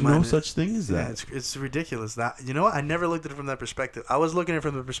 There's no such thing as that. Yeah, it's ridiculous. That, you know what? I never looked at it from that perspective. I was looking at it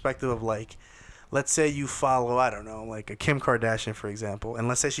from the perspective of, like, let's say you follow, I don't know, like a Kim Kardashian, for example, and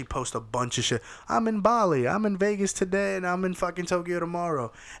let's say she posts a bunch of shit. I'm in Bali, I'm in Vegas today, and I'm in fucking Tokyo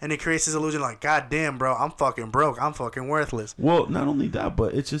tomorrow. And it creates this illusion like, God damn, bro, I'm fucking broke. I'm fucking worthless. Well, not only that,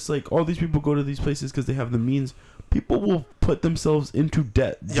 but it's just like all these people go to these places because they have the means. People will put themselves into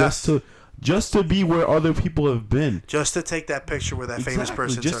debt just to be where other people have been. Just to take that picture with that famous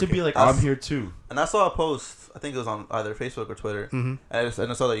person. Just took to be it. like, I'm here too. And I saw a post, I think it was on either Facebook or Twitter, and I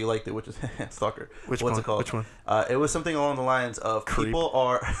saw that you liked it, which is stalker. What's it called? Which one? It was something along the lines of Creep. people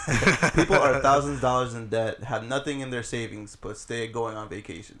are thousands of dollars in debt, have nothing in their savings, but stay going on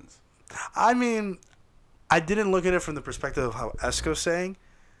vacations. I mean, I didn't look at it from the perspective of how Esco's saying,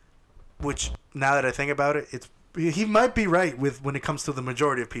 which now that I think about it, he might be right with when it comes to the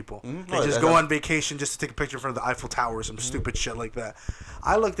majority of people. Mm-hmm. They just go on vacation just to take a picture in front of the Eiffel Tower or some stupid shit like that.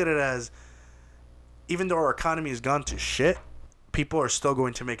 I looked at it as, even though our economy has gone to shit, people are still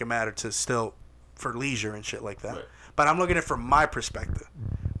going to make a matter for leisure and shit like that. Right. But I'm looking at it from my perspective.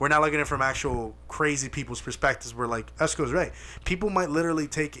 We're not looking at it from actual crazy people's perspectives. We're like, Esco's right. People might literally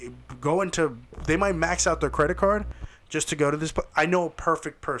they might max out their credit card just to go to this. I know a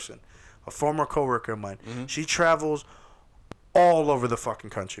perfect person. A former coworker of mine. Mm-hmm. She travels all over the fucking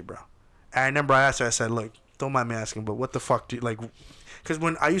country, bro. And I remember I asked her, I said, look, don't mind me asking, but what the fuck do you, like, because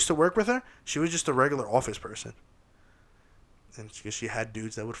when I used to work with her, she was just a regular office person. And she had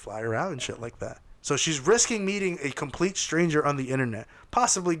dudes that would fly her out and shit like that. So she's risking meeting a complete stranger on the internet,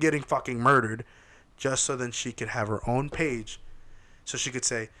 possibly getting fucking murdered, just so then she could have her own page. So she could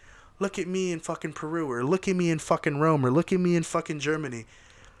say, look at me in fucking Peru, or look at me in fucking Rome, or look at me in fucking Germany.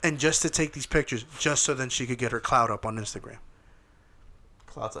 And just to take these pictures, just so then she could get her clout up on Instagram.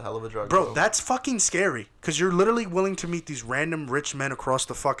 Clout's a hell of a drug. Bro, that's fucking scary. Because you're literally willing to meet these random rich men across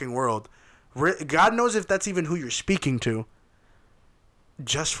the fucking world. God knows if that's even who you're speaking to.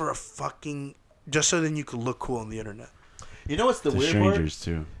 Just so then you could look cool on the internet. You know what's the To weird strangers part?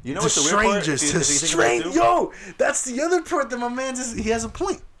 too. You know To what's the weird part? strangers, If to you think about it, strangers. too? Yo, that's the other part that my man just, he has a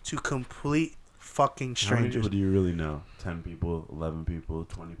point. To complete fucking How many strangers. people do you really know? 10 people, 11 people,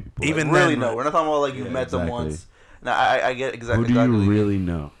 20 people. Even Like, really then, no. right? We're not talking about like you've Yeah, met them exactly. once. Now I get exactly. Who do you exactly what mean. really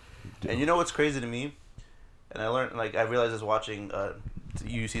know? And you know what's crazy to me, and I learned, like, I realized this watching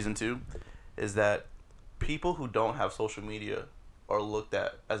You season 2, is that people who don't have social media are looked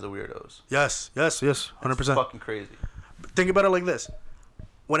at as the weirdos. Yes, 100%. It's fucking crazy. Think about it like this: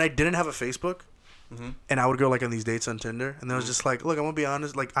 when I didn't have a Facebook, Mm-hmm. and I would go like on these dates on Tinder, and I was just like, look, I'm gonna be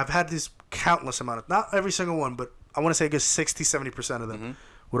honest, like I've had this countless amount of, not every single one, but I want to say a good 60-70% of them Mm-hmm.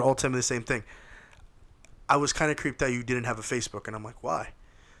 would all tell me the same thing. I was kind of creeped out you didn't have a Facebook, and I'm like, why?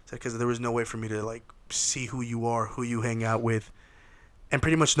 It's because there was no way for me to like see who you are, who you hang out with, and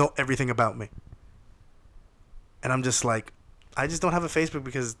pretty much know everything about me. And I'm just like, I just don't have a Facebook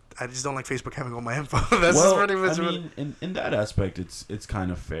because I just don't like Facebook having all my info. That's well, pretty much I what. mean, in that aspect, it's kind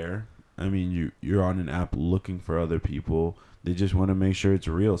of fair. I mean, you're on an app looking for other people. They just want to make sure it's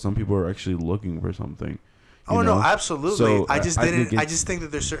real. Some people are actually looking for something. Oh no, absolutely. So, I just I didn't. think I just think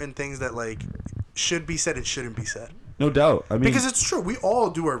that there's certain things that like should be said and shouldn't be said. No doubt. I mean, Because it's true. We all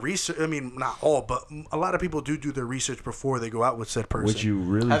do our research. I mean, not all, but a lot of people do their research before they go out with said person. which you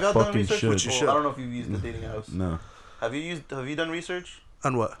really Have y'all done fucking research? should. Which you should. Well, I don't know if you've used the dating house. No. Have you done research?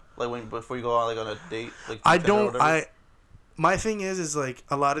 On what? Like before you go out like on a date? Like I Tinder or don't. whatever? My thing is like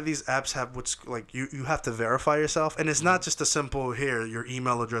a lot of these apps have what's like you have to verify yourself, and it's not just a simple here your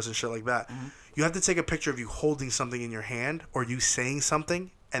email address and shit like that. Mm-hmm. You have to take a picture of you holding something in your hand or you saying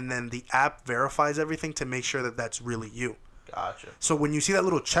something, and then the app verifies everything to make sure that that's really you. Gotcha. So when you see that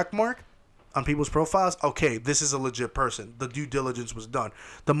little check mark on people's profiles, okay, this is a legit person. The due diligence was done.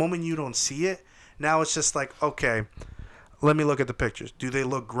 The moment you don't see it, now it's just like, okay, let me look at the pictures. Do they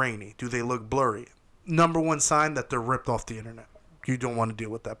look grainy? Do they look blurry? Number one sign that they're ripped off the internet. You don't want to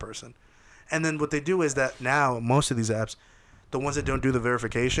deal with that person. And then what they do is that now, most of these apps, the ones that don't do the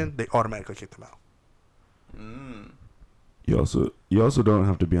verification, they automatically kick them out. Mm. You also don't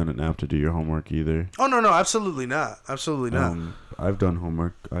have to be on an app to do your homework either. Oh, no, absolutely not. Absolutely not. I've done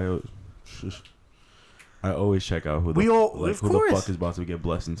homework. I always check out who the Of who course. the fuck is about to get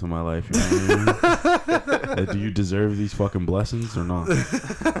blessed into my life. You know what I mean? Do you deserve these fucking blessings or not?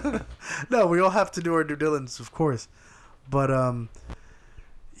 No, we all have to do our due diligence, of course. But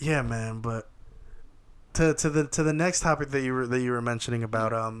yeah, man. But to the next topic that you were mentioning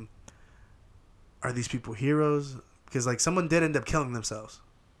about are these people heroes? Because like someone did end up killing themselves.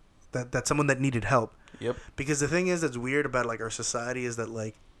 That's someone that needed help. Yep. Because the thing is that's weird about like our society is that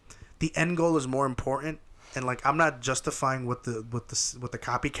like the end goal is more important, and like I'm not justifying what the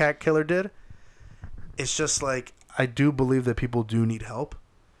copycat killer did. It's just like I do believe that people do need help.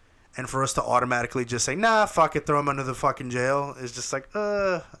 And for us to automatically just say, nah, fuck it, throw him under the fucking jail is just like,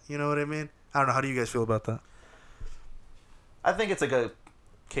 you know what I mean? I don't know. How do you guys feel about that? I think it's like a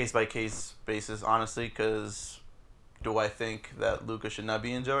case-by-case basis, honestly, because do I think that Luca should not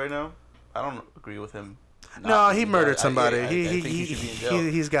be in jail right now? I don't agree with him. No, he murdered I somebody. think he should be in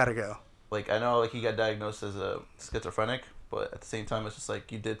jail. He's got to go. Like, I know like he got diagnosed as a schizophrenic, but at the same time, it's just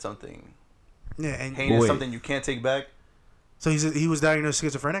like you did something Yeah, and heinous, Wait. something you can't take back. so he was diagnosed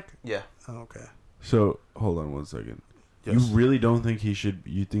schizophrenic? Yeah. Oh, okay. So hold on one second. Yes. You really don't think he should?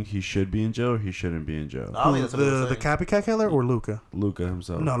 You think he should be in jail or he shouldn't be in jail? I don't think that's what The I'm saying. copycat killer or Luca? Luca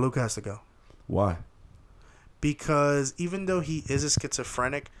himself. No, Luca has to go. Why? Because even though he is a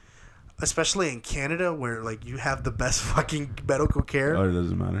schizophrenic, especially in Canada where like you have the best fucking medical care, Oh, it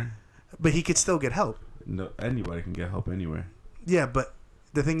doesn't matter. but he could still get help. No, anybody can get help anywhere. Yeah, but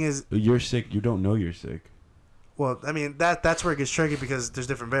the thing is, You're sick. You don't know you're sick. well, I mean that's where it gets tricky because there's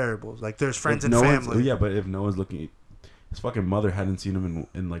different variables. Like there's friends If and no one's- family. Yeah, but if no one's looking, his fucking mother hadn't seen him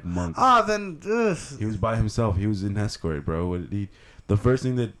in like months. Then He was by himself. He was in escort, bro. The first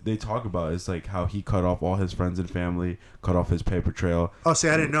thing that they talk about is like how he cut off all his friends and family, cut off his paper trail. Oh, see,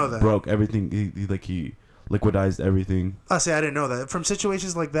 I didn't know that. Broke everything. He liquidized everything. Oh, see, I didn't know that. From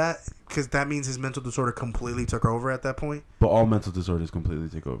situations like that, because that means his mental disorder completely took over at that point. But all mental disorders completely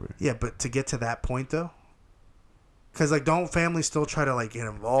take over. Yeah, but to get to that point though, because like don't families still try to like get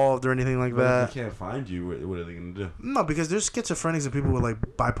involved or anything like But that? if they can't find you, what are they gonna do? No, because there's schizophrenics and people with like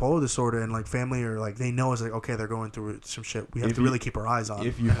bipolar disorder and like family or like they know it's like okay they're going through some shit. We have If to you- really keep our eyes on.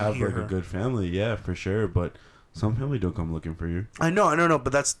 If you and have hear like a her. good family, yeah, for sure. But some family don't come looking for you. I know,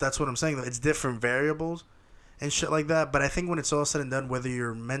 but that's what I'm saying. Though. It's different variables and shit like that. But I think when it's all said and done, whether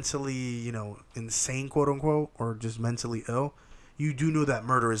you're mentally, insane, quote unquote, or just mentally ill, you do know that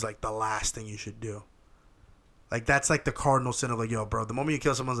murder is like the last thing you should do. Like that's like the cardinal sin of like, yo, bro, the moment you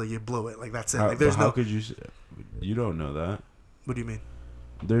kill someone, like you blew it. Like that's it. Like there's how no. could you? You don't know that. What do you mean?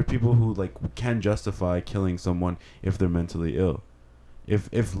 There are people who like can justify killing someone if they're mentally ill.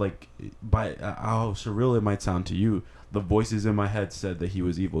 If like by how surreal it might sound to you, the voices in my head said that he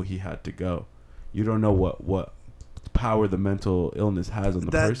was evil. He had to go. You don't know what power the mental illness has on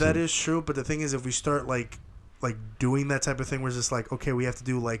the person. That is true, but the thing is, if we start like doing that type of thing, where it's just like, okay, we have to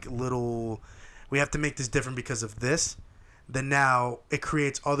do like we have to make this different because of this, then now it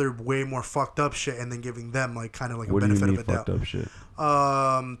creates other way more fucked up shit, and then giving them like kind of like a benefit of a doubt. What do you mean fucked up shit?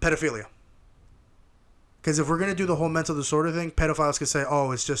 Pedophilia. Because if we're gonna do the whole mental disorder thing, pedophiles can say,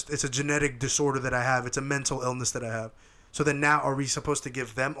 "Oh, it's a genetic disorder that I have. It's a mental illness that I have." So then now, are we supposed to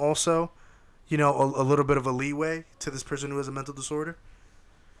give them also, a little bit of a leeway to this person who has a mental disorder?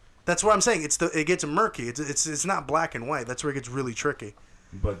 That's what I'm saying. It gets murky. It's not black and white. That's where it gets really tricky.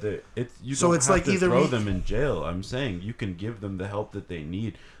 But you so don't it's have like to either throw them in jail. I'm saying you can give them the help that they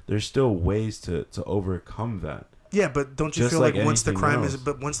need. There's still ways to overcome that. Yeah, but don't you Just feel like like once the crime anything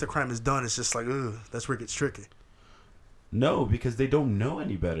else. once the crime is done, it's just like, ugh, that's where it gets tricky. No, because they don't know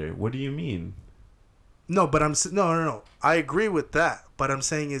any better. What do you mean? No, but no. I agree with that. But I'm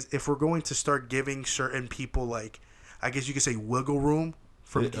saying is, if we're going to start giving certain people, like, I guess you could say, wiggle room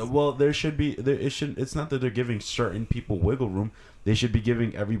for. Well, there should be there. It's not that they're giving certain people wiggle room. They should be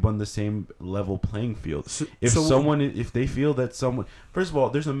giving everyone the same level playing field. If they feel that someone, first of all,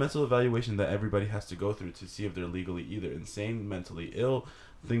 there's a mental evaluation that everybody has to go through to see if they're legally either insane, mentally ill,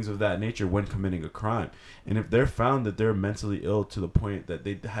 things of that nature when committing a crime. And if they're found that they're mentally ill to the point that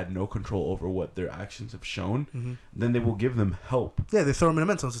they had no control over what their actions have shown, then they will give them help. Yeah, they throw them in a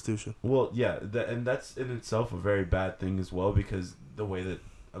mental institution. Well, yeah, and that's in itself a very bad thing as well, because the way that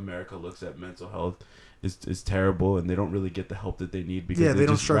America looks at mental health is terrible, and they don't really get the help that they need because they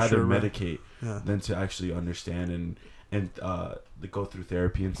just rather medicate than to actually understand and they go through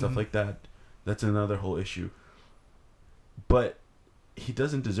therapy and stuff like that. That's another whole issue. But he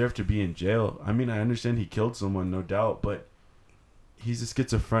doesn't deserve to be in jail. I mean, I understand he killed someone, no doubt, but he's a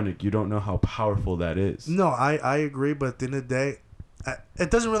schizophrenic. You don't know how powerful that is. No, I agree, but at the end of the day, it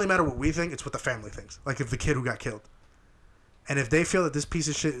doesn't really matter what we think. It's what the family thinks. Like if the kid who got killed. And if they feel that this piece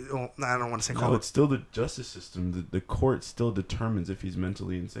of shit, I don't want to say call it. It's still the justice system. The court still determines if he's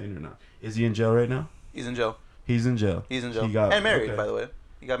mentally insane or not. Is he in jail right now? He's in jail. He's in jail. He's in jail. And married, by the way.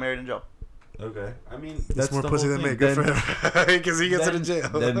 He got married in jail. Okay. I mean, that's more pussy than me. Good for him. Because he gets it in jail.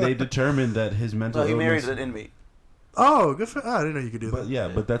 Then they determined that his mental illness... he married an inmate. Oh, good for... I didn't know you could do that. Yeah,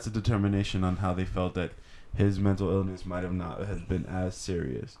 but that's a determination on how they felt that his mental illness might have not have been as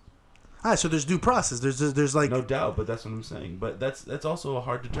serious. So there's due process. There's like... No doubt, but that's what I'm saying. But that's also a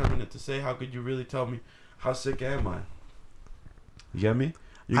hard determinant to say. How could you really tell me how sick am I? You get me?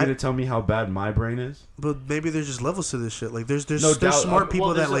 You're gonna tell me how bad my brain is? But maybe there's just levels to this shit. Like there's smart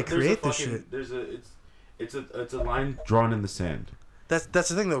people that create this shit. It's a line drawn in the sand. That's the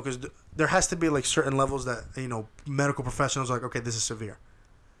thing though, because there has to be like certain levels that medical professionals are like, okay, this is severe.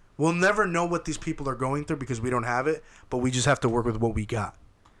 We'll never know what these people are going through because we don't have it, but we just have to work with what we got.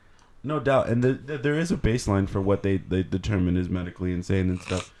 No doubt, and there is a baseline for what they determine is medically insane and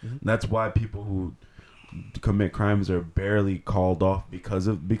stuff. That's why people who commit crimes are barely called off because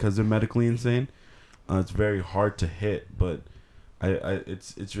they're medically insane. It's very hard to hit, but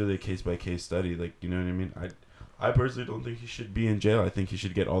it's really a case by case study. Like, you know what I mean? I personally don't think he should be in jail. I think he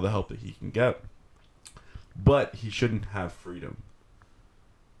should get all the help that he can get, but he shouldn't have freedom.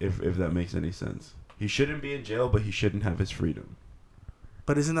 If that makes any sense, he shouldn't be in jail, but he shouldn't have his freedom.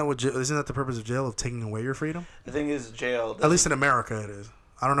 But isn't that the purpose of jail, of taking away your freedom? The thing is, jail... At least in America it is.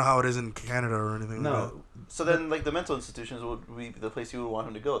 I don't know how it is in Canada or anything like that. So then, like, the mental institutions would be the place you would want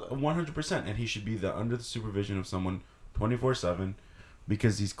him to go, though. 100%. And he should be under the supervision of someone 24/7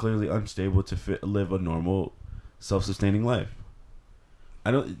 because he's clearly unstable to live a normal, self-sustaining life.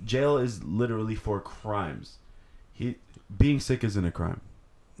 Jail is literally for crimes. Being sick isn't a crime.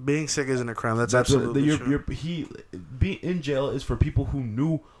 Being sick isn't a crime. That's absolutely true. Being in jail is for people who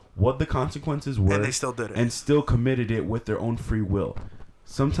knew what the consequences were. And they still did it. And still committed it with their own free will.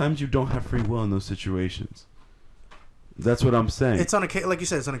 Sometimes you don't have free will in those situations. That's what I'm saying. It's on like you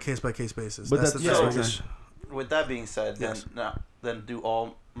said, it's on a case-by-case basis. But with that being said, then do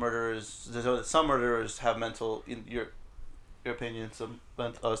all murderers... Some murderers have mental... In your opinion, some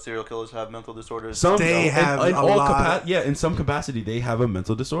serial killers have mental disorders. Some have in some capacity they have a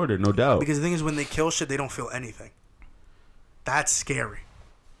mental disorder, no doubt. Because the thing is, when they kill shit, they don't feel anything. That's scary.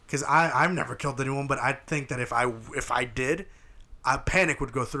 Because I've never killed anyone, but I think that if I did, panic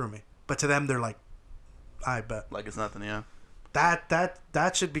would go through me. But to them, they're like, I bet. Like it's nothing, yeah.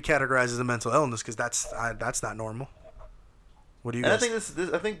 That should be categorized as a mental illness because that's not normal. What do you And guys?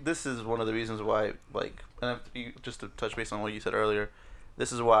 I think this is one of the reasons why, like, just to touch base on what you said earlier,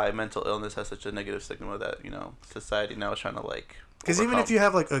 this is why mental illness has such a negative stigma that society now is trying to like. Because even if you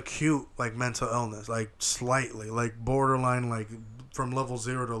have like acute like mental illness, like slightly, like borderline, like from level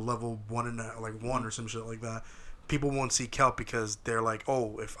 0 to level 1 or some shit like that, people won't seek help because they're like,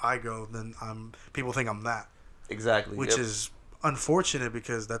 oh, if I go, then people think I'm that. Exactly. Which is unfortunate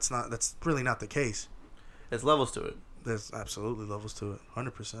because that's really not the case. There's levels to it. There's absolutely levels to it,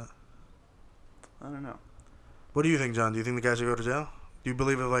 100%. I don't know. What do you think, John? Do you think the guy should go to jail? Do you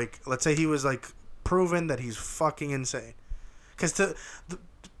believe it? Like, let's say he was like proven that he's fucking insane. Because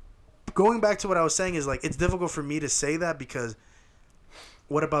going back to what I was saying is like it's difficult for me to say that because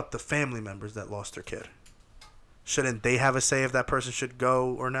what about the family members that lost their kid? Shouldn't they have a say if that person should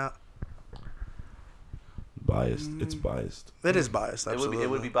go or not? Biased. It's biased. It is biased. Absolutely. It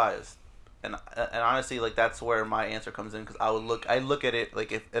would be biased. And honestly, like that's where my answer comes in because I look at it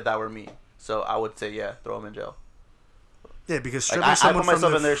like if that were me, so I would say throw him in jail. Yeah, because like, I put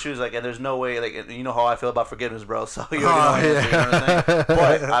myself in their shoes, like, and there's no way, like, you know how I feel about forgiveness, bro. So you already know, you know what I'm saying.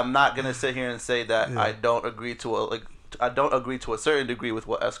 But I'm not gonna sit here and say that I don't agree to a certain degree with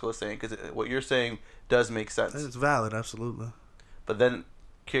what Esco is saying because what you're saying does make sense. It's valid, absolutely. But then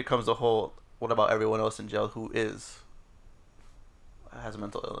here comes the whole: what about everyone else in jail who has a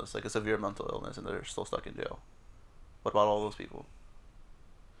mental illness, like a severe mental illness, and they're still stuck in jail? What about all those people?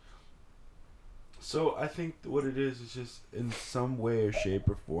 So I think what it is just in some way or shape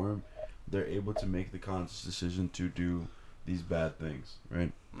or form, they're able to make the conscious decision to do these bad things,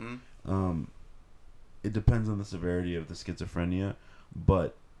 right? Mm-hmm. It depends on the severity of the schizophrenia,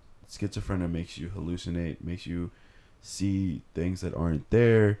 but schizophrenia makes you hallucinate, makes you see things that aren't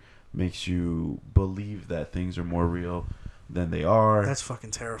there, makes you believe that things are more real than they are. That's fucking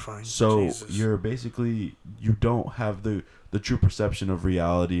terrifying. So Jesus. you're basically, you don't have the true perception of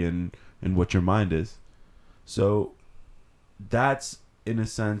reality and what your mind is. So that's, in a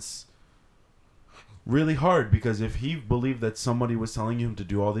sense, really hard because if he believed that somebody was telling him to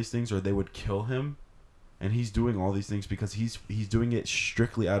do all these things or they would kill him, and he's doing all these things because he's doing it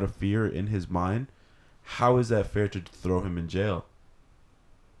strictly out of fear in his mind, how is that fair to throw him in jail?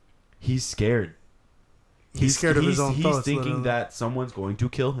 He's scared. He's scared of his own thoughts. He's thinking that someone's going to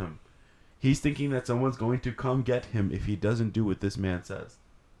kill him. He's thinking that someone's going to come get him if he doesn't do what this man says.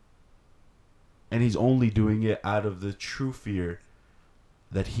 And he's only doing it out of the true fear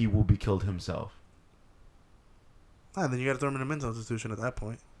that he will be killed himself. Then you got to throw him in a mental institution at that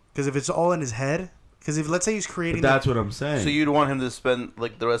point. Because if it's all in his head, because if let's say he's creating, but that's what I'm saying. So you'd want him to spend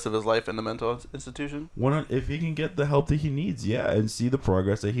like the rest of his life in the mental institution? If he can get the help that he needs, and see the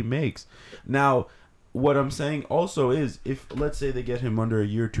progress that he makes. Now, what I'm saying also is, if let's say they get him under a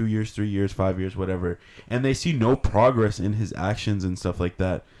year, 2 years, 3 years, 5 years, whatever, and they see no progress in his actions and stuff like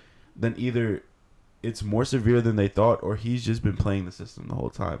that, then either it's more severe than they thought, or he's just been playing the system the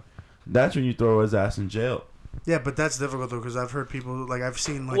whole time. That's when you throw his ass in jail. Yeah, but that's difficult though, because I've heard people I've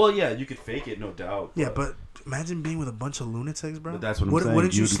seen like. Well, yeah, you could fake it, no doubt. Yeah, but imagine being with a bunch of lunatics, bro. But that's what I'm saying.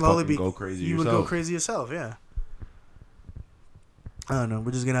 Wouldn't you slowly go crazy you yourself. would go crazy yourself, yeah. I don't know.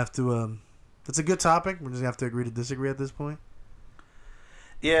 We're just gonna have to. It's a good topic. We're just gonna have to agree to disagree at this point.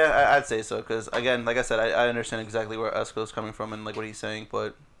 Yeah, I'd say so because again, like I said, I understand exactly where Esco's coming from and like what he's saying,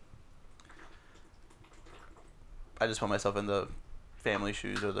 but I just put myself in the family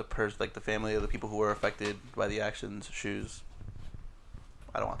shoes or the family of the people who were affected by the actions shoes.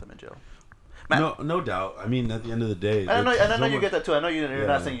 I don't want them in jail. Matt, no doubt. I mean, at the end of the day, I know you get that too. I know you're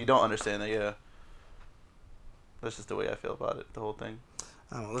not saying you don't understand that. Yeah, that's just the way I feel about it. The whole thing.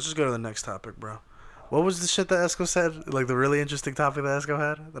 I don't know. Let's just go to the next topic, bro. What was the shit that Esco said? Like the really interesting topic that Esco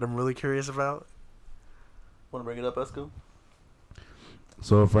had that I'm really curious about. Want to bring it up, Esco?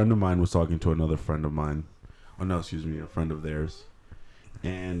 So a friend of mine was talking to another friend of mine. Oh no, excuse me, a friend of theirs.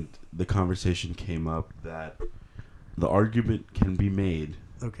 And the conversation came up that the argument can be made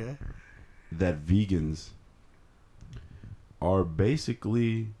that vegans are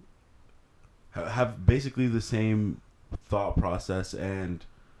basically have basically the same thought process and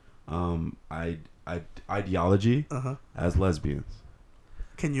ideology as lesbians.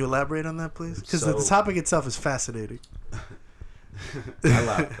 Can you elaborate on that, please? Because the topic itself is fascinating. I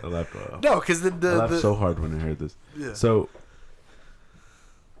laughed. No, because I laughed so hard when I heard this. Yeah. So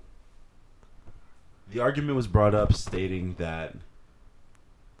the argument was brought up stating that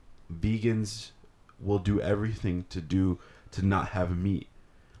vegans will do everything to not have meat,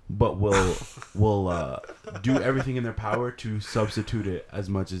 but will do everything in their power to substitute it as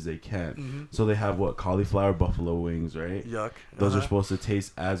much as they can. Mm-hmm. So they have cauliflower buffalo wings, right? Yuck. Those are supposed to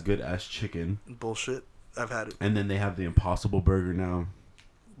taste as good as chicken. Bullshit. I've had it. And then they have the Impossible Burger now.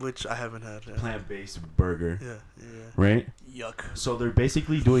 Which I haven't had. Yeah. Plant-based burger. Yeah. Right? Yuck. So they're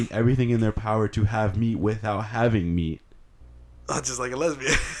basically doing everything in their power to have meat without having meat. Oh, just like a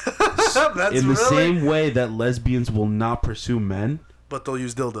lesbian. That's in the really... same way that lesbians will not pursue men. But they'll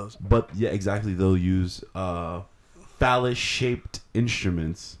use dildos. But, yeah, exactly. They'll use phallus-shaped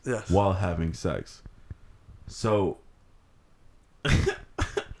instruments while having sex. So...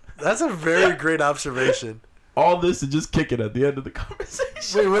 That's a very great observation. All this to just kick it at the end of the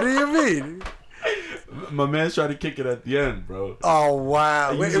conversation. Wait, what do you mean? My man's trying to kick it at the end, bro. Oh,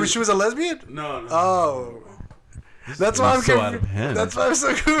 wow. Wait, she was a lesbian? No. Oh. That's why I'm so out of hand. That's why I'm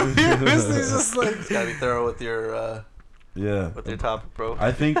so confused. He's just like... You gotta be thorough with your with your topic, bro.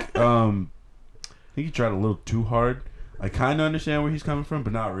 I think he tried a little too hard. I kind of understand where he's coming from,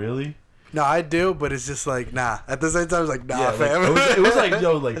 but not really. No, I do, but it's just like, nah. At the same time, it's like, nah, Yeah, fam. it was like,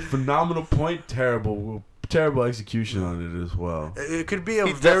 yo, like, phenomenal point, terrible execution on it as well. It could be a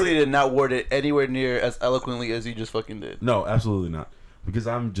He definitely did not word it anywhere near as eloquently as you just fucking did. No, absolutely not. Because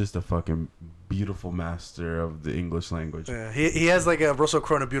I'm just a fucking beautiful master of the English language. Yeah, he has like a Russell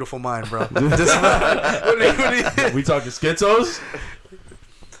Crowe in a beautiful mind, bro. We talking schizos?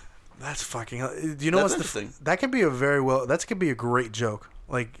 That's fucking. Do you know what's that could be a that could be a great joke,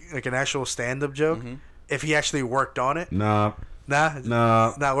 like an actual stand-up joke, if he actually worked on it. Nah, not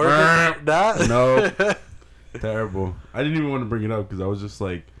working. No, terrible. I didn't even want to bring it up because I was just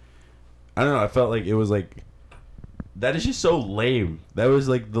like, I don't know. I felt like it was like. That is just so lame. That was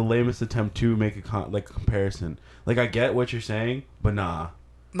like the lamest attempt to make a comparison. Like I get what you're saying, but nah.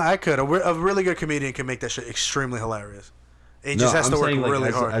 Nah, I could. A really good comedian can make that shit extremely hilarious. It just has to work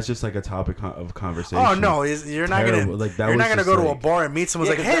really hard. As just like a topic of conversation. Oh no, you're not gonna go to a bar and meet someone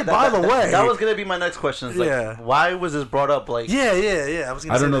like, hey, by the way. That was gonna be my next question. Is like, why was this brought up? Like, yeah.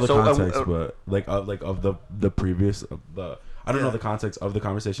 I don't know the context, but like of the previous I don't know the context of the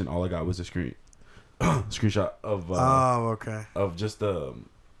conversation. All I got was a screenshot of of just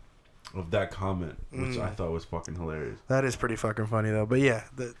of that comment, which I thought was fucking hilarious. That is pretty fucking funny though. But yeah,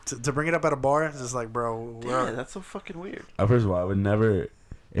 to bring it up at a bar, it's just like, bro, that's so fucking weird. First of all, I would never.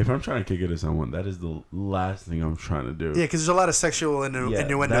 If I'm trying to kick it at someone, that is the last thing I'm trying to do. Yeah, because there's a lot of sexual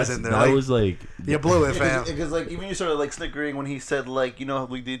innuendos in there. That was like you blew it, fam. Because like even you started like snickering when he said like they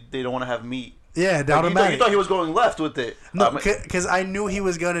don't want to have meat. Yeah, automatic. You thought he was going left with it. No, because I knew he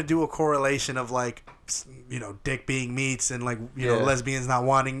was gonna do a correlation of like, dick being meats and like lesbians not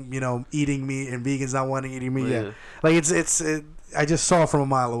wanting eating meat and vegans not wanting eating meat. Yeah, like it's I just saw it from a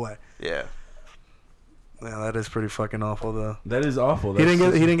mile away. Yeah. Yeah, that is pretty fucking awful though. That is awful. He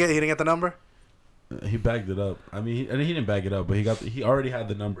didn't get the number. He bagged it up. I mean, he didn't bag it up, but he already had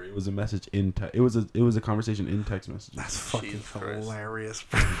the number. It was a message in it was a conversation in text messages. That's fucking hilarious.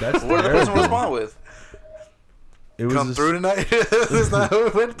 That's what the person respond with. It was come through tonight. Is that how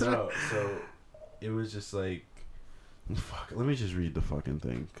it went through? No, so it was just like, fuck. Let me just read the fucking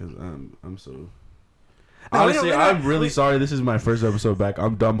thing because I'm so. Honestly, I'm really sorry. This is my first episode back.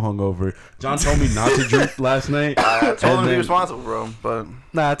 I'm dumb hungover. John told me not to drink last night. I told him to be responsible, bro. But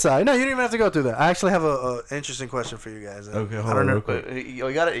nah, it's alright. No, you don't even have to go through that. I actually have a interesting question for you guys. Okay, hold on real quick.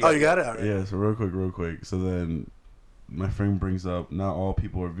 You got it? Oh, you got it? All right. Yeah, so real quick. So then my friend brings up not all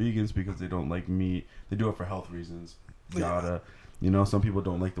people are vegans because they don't like meat. They do it for health reasons. Yada. Some people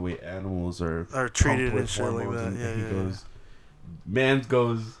don't like the way animals are treated and shit like that. Man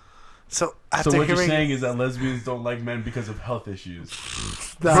goes... So what you're saying is that lesbians don't like men because of health issues.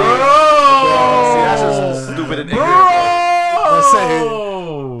 Bro! See, that's just stupid and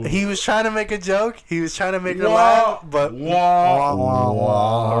ignorant. He was trying to make a joke. He was trying to make her laugh, but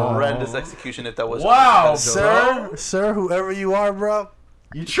horrendous execution if that was sir, whoever you are, bro.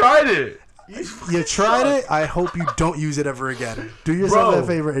 You tried it. You tried it. I hope you don't use it ever again. Do yourself that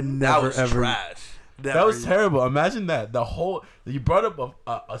favor and never ever. Trash. That was terrible. Imagine that. You brought up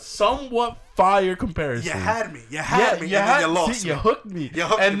a somewhat fire comparison. You had me. You lost me. You hooked me.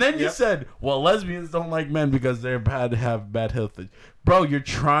 And then you said, well, lesbians don't like men because they're have bad health. Bro, you're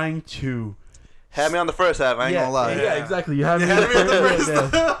trying to... Had me on the first half. I ain't gonna lie. Yeah, exactly. You had me on the first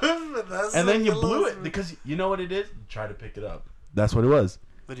half. And then you blew it because you know what it is? You tried to pick it up. That's what it was.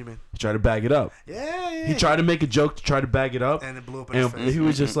 What do you mean? He tried to bag it up. Yeah. He tried to make a joke to try to bag it up. And it blew up in his face. He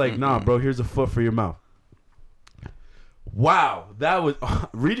was just like, nah, bro, here's a foot for your mouth. Wow. That was...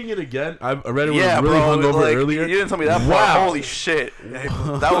 reading it again, I read it when I was really hungover earlier. You didn't tell me that part. Holy shit.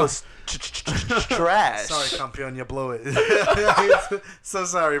 That was trash. Sorry, Campion, you blew it. So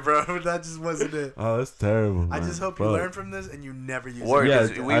sorry, bro. That just wasn't it. Oh, that's terrible. I just hope you learn from this and you never use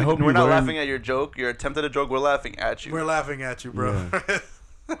it. Yeah, I hope we're not laughing at your joke. Your attempt at a joke, we're laughing at you. We're laughing at you, bro. Yeah.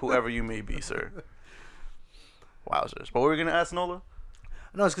 Whoever you may be, sir. Wowzers. But what were we gonna ask Nola?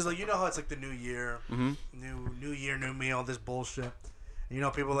 No, it's because like you know how it's like the new year, Mm-hmm. new year, new me, all this bullshit. You know,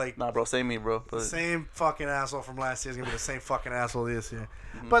 people like Nah, bro, same me, bro. the But same fucking asshole from last year is gonna be the same fucking asshole this year.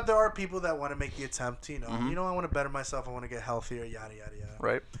 Mm-hmm. But there are people that want to make the attempt. Mm-hmm. You know, I want to better myself. I want to get healthier. Yada yada yada.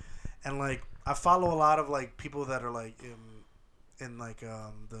 right. And like I follow a lot of like people that are like in like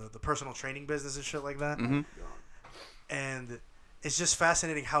the personal training business and shit like that. Mm-hmm. And it's just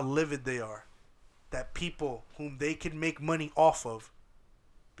fascinating how livid they are. That people whom they can make money off of,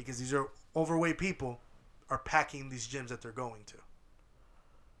 because these are overweight people, are packing these gyms that they're going to.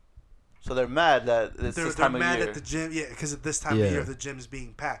 So they're mad that it's They're this time mad of year. at the gym, yeah, because at this time of year the gym is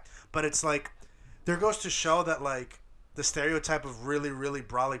being packed. But it's like, there goes to show that like the stereotype of really really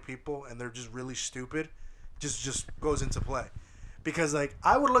brolic people and they're just really stupid, just goes into play, because like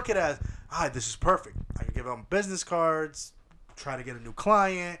I would look at it as, this is perfect. I could give them business cards, try to get a new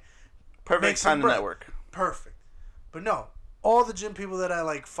client. Make Perfect some time to bread. network. Perfect. But no, all the gym people that I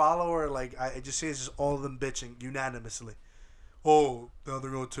like follow or like I just see is just all of them bitching unanimously. Oh, now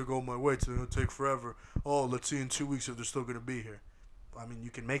they're gonna take all my weights. They're gonna take forever. Oh, let's see in 2 weeks if they're still gonna be here. I mean, you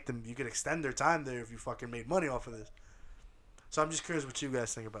can make them. You can extend their time there if you fucking made money off of this. So I'm just curious what you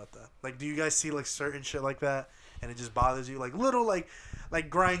guys think about that. Like, do you guys see like certain shit like that, and it just bothers you, like little like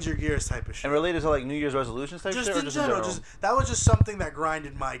grinds your gears type of shit? And related to like New Year's resolutions type Just shit, or in just general, in general? just that was just something that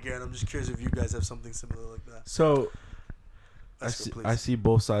grinded my gear, and I'm just curious if you guys have something similar like that. So Let's go, please. I see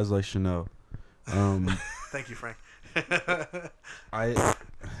both sides like Chanel. Thank you, Frank. I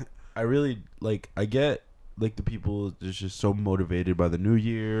really like, I get like the people that's just so motivated by the new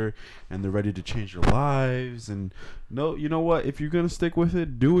year and they're ready to change their lives, and no, you know what, if you're gonna stick with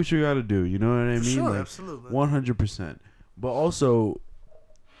it, do what you gotta do, you know what I mean? Sure, like, absolutely. 100%. But also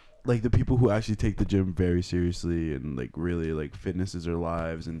like the people who actually take the gym very seriously and like really like fitness is their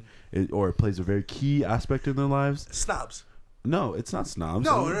lives, and it plays a very key aspect in their lives. Snobs. No, it's not snobs.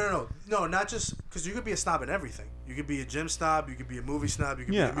 No, not just because you could be a snob in everything. You could be a gym snob. You could be a movie snob. You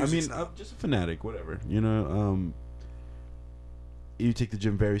could be a music snob. I'm just a fanatic, whatever. You know, you take the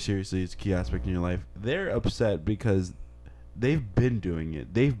gym very seriously. It's a key aspect in your life. They're upset because they've been doing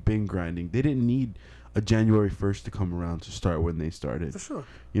it. They've been grinding. They didn't need a January 1st to come around to start when they started. For sure.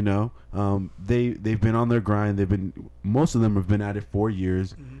 You know, they've been on their grind. Most of them have been at it 4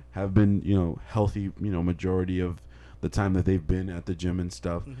 years. Mm-hmm. Have been, you know, healthy. You know, majority of the time that they've been at the gym and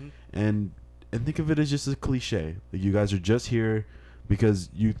stuff. Mm-hmm. And think of it as just a cliche. Like, you guys are just here because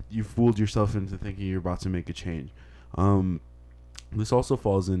you fooled yourself into thinking you're about to make a change. This also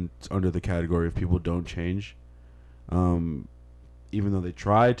falls under the category of people don't change. Even though they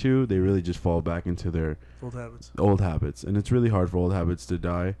try to, they really just fall back into their old habits. And it's really hard for old habits to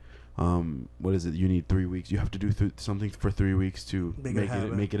die. What is it? You need 3 weeks. You have to do something for 3 weeks to make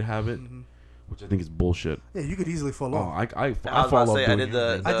it a habit. Mm-hmm. Which I think is bullshit. Yeah, you could easily fall Oh, off. I was fall about to off say, doing I did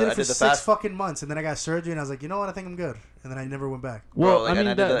anything. I did it for the 6 fast- fucking months, and then I got surgery, and I was like, you know what? I think I'm good. And then I never went back. Well, Bro, like, I mean, and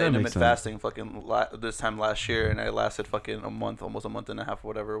I did the that intermittent makes sense. fasting fucking this time last year, and I lasted fucking a month, almost a month and a half,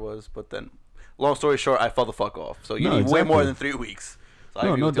 whatever it was. But then, long story short, I fell the fuck off. So you need way more than 3 weeks. So I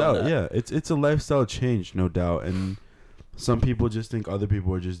agree No with you on doubt. that. Yeah, it's a lifestyle change, no doubt. And some people just think other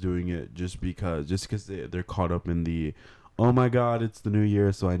people are just doing it just because they're caught up in the, oh my God, it's the new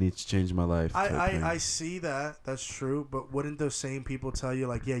year, so I need to change my life. I see that. That's true. But wouldn't those same people tell you,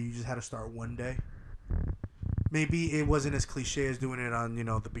 like, yeah, you just had to start one day? Maybe it wasn't as cliche as doing it on,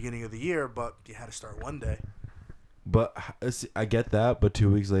 the beginning of the year, but you had to start one day. But I get that, but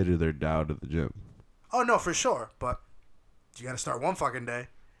 2 weeks later, they're down at the gym. Oh, no, for sure. But you got to start one fucking day.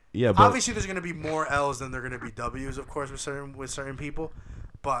 Yeah, but Obviously, there's going to be more L's than there are going to be W's, of course, with certain people.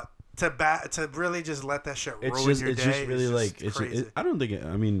 But to really just let that shit ruin your day, just really it's like crazy. I don't think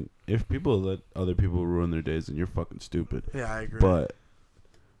I mean, if people let other people ruin their days, then you're fucking stupid. Yeah, I agree. But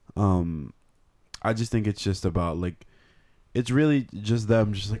I just think it's just about like, it's really just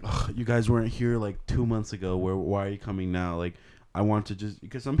them just like, ugh, you guys weren't here like 2 months ago, why are you coming now? Like, I want to just,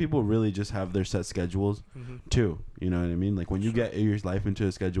 because some people really just have their set schedules too, you know what I mean? Like, when you get your life into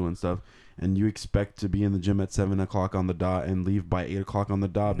a schedule and stuff, and you expect to be in the gym at 7 o'clock on the dot and leave by 8 o'clock on the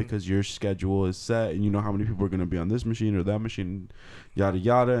dot because your schedule is set and you know how many people are going to be on this machine or that machine, yada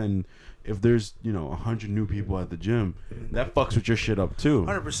yada. And if there's 100 new people at the gym, that fucks with your shit up too.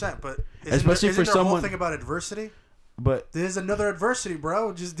 100%. But Especially isn't for there a whole someone- thing about adversity? But There's another adversity,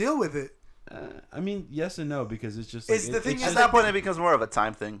 bro. Just deal with it. I mean, yes and no, because it's just It's the thing it's is At just- that point, it becomes more of a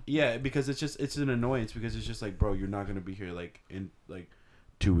time thing. yeah, because it's an annoyance, because it's just like, bro, you're not gonna be here like in like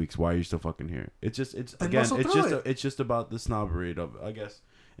 2 weeks. Why are you still fucking here? It's Then again, muscle it's through just it. it's just about the snobbery of, I guess,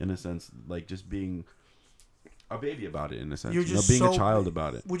 in a sense, like just being a baby about it in a sense. You're just being so, a child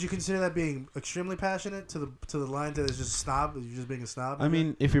about it. Would you consider that being extremely passionate to the line that is just a snob? You're just being a snob? I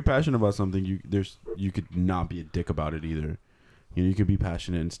mean, if you're passionate about something, you could not be a dick about it either. You could be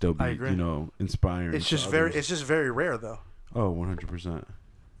passionate and still be, inspiring. It's just very rare though. Oh, 100%.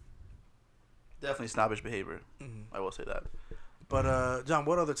 Definitely snobbish behavior. I will say that. But John,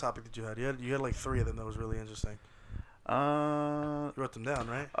 what other topic did you have? You had like 3 of them that was really interesting. You wrote them down,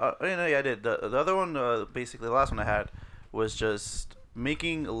 right? Yeah, I did. The other one, basically, the last one I had was just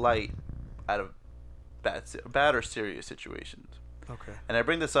making light out of bad or serious situations. Okay. And I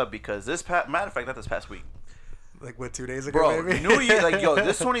bring this up because matter of fact, not this past week. Like what, 2 days ago, Bro, maybe? New Year, like, yo,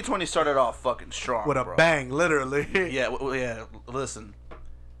 this 2020 started off fucking strong, with a bro. bang, literally. Yeah. Listen,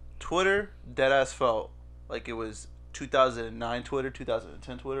 Twitter deadass felt like it was 2009 Twitter,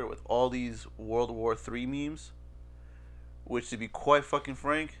 2010 Twitter, with all these World War III memes, which, to be quite fucking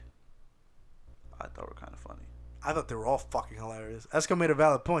frank, I thought were kind of funny. I thought they were all fucking hilarious. Esco made a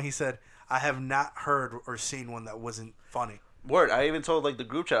valid point. He said, I have not heard or seen one that wasn't funny. Word, I even told, like, the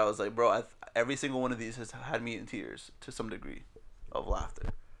group chat, I was like, bro, every single one of these has had me in tears to some degree of laughter.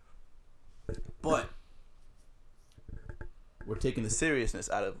 But we're taking the seriousness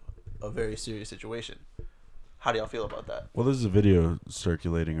out of a very serious situation. How do y'all feel about that? Well, there's a video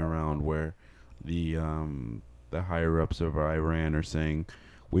circulating around where the higher ups of Iran are saying,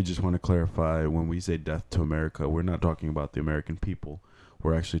 we just want to clarify, when we say death to America, we're not talking about the American people.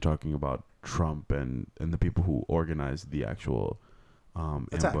 We're actually talking about Trump and the people who organized the actual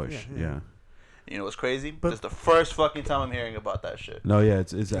ambush. Yeah. You know what's crazy? But it's the first fucking time I'm hearing about that shit. No, yeah,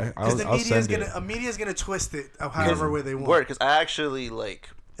 it's because the media's gonna twist it however way they want. Word, because I actually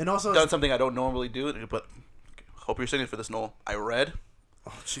and also done something I don't normally do, but hope you're sitting for this, Noel. I read.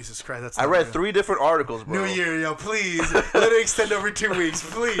 Oh, Jesus Christ! I read 3 different articles, bro. New Year, yo, please let it extend over 2 weeks,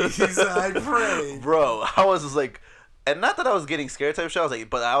 please. I pray, bro. I was just like. And not that I was getting scared type shit. I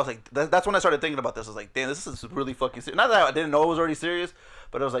was like, that's when I started thinking about this. I was like, damn, this is really fucking serious. Not that I didn't know it was already serious,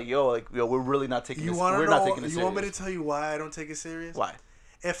 but I was like, yo, we're really not taking this. We're not taking this serious. You want me to tell you why I don't take it serious? Why?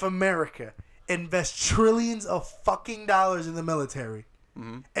 If America invests trillions of fucking dollars in the military,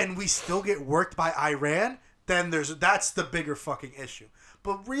 and we still get worked by Iran, then that's the bigger fucking issue.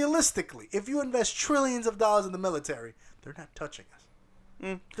 But realistically, if you invest trillions of dollars in the military, they're not touching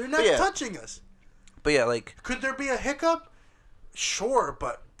us. They're not touching us. But yeah, could there be a hiccup? Sure,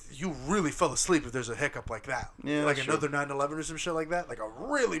 but you really fell asleep if there's a hiccup like that. Yeah, like another 9/11 or some shit like that. Like a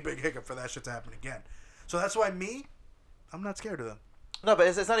really big hiccup for that shit to happen again. So that's why I'm not scared of them. No, but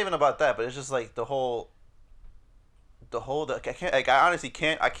it's not even about that. But it's just like the whole. I can't. Like, I honestly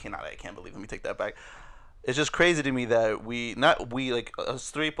can't. I can't believe. Let me take that back. It's just crazy to me that not we like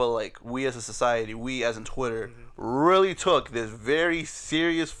us 3, but like we as a society, we as in Twitter, really took this very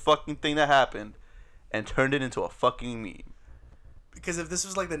serious fucking thing that happened and turned it into a fucking meme. Because if this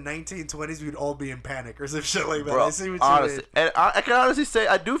was like the 1920s, we'd all be in panic or some shit like that. Bro, I see what honestly, and I can honestly say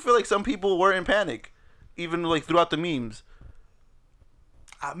I do feel like some people were in panic, even like throughout the memes.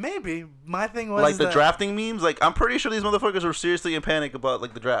 Maybe my thing was like the drafting memes. Like I'm pretty sure these motherfuckers were seriously in panic about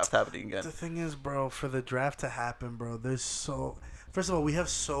like the draft happening again. The thing is, bro, for the draft to happen, bro, first of all, we have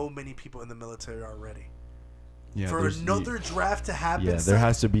so many people in the military already. Yeah, for another draft to happen, there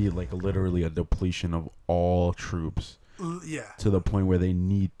has to be like literally a depletion of all troops. Yeah. To the point where they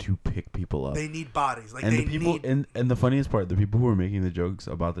need to pick people up. They need bodies. Like and the people and the funniest part, the people who are making the jokes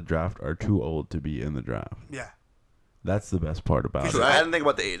about the draft are too old to be in the draft. Yeah. That's the best part about it. I didn't think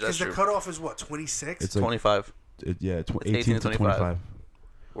about the age. That's true. Because the cutoff is what, 26? It's like 25. It's 18 to 25.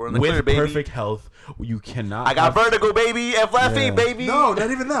 We're in the with clear, baby. Perfect health, you cannot. I got vertigo, baby. And flat feet, baby. No,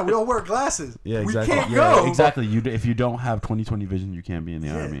 not even that. We all wear glasses. Yeah, exactly. We can't go. Exactly. If you don't have 20/20 vision, you can't be in the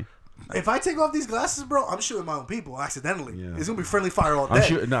army. If I take off these glasses, bro, I'm shooting my own people accidentally. Yeah. It's gonna be friendly fire all day.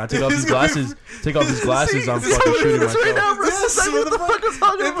 Take off these glasses. Take off these glasses. I'm fucking shooting myself. Right now, bro. What the fuck is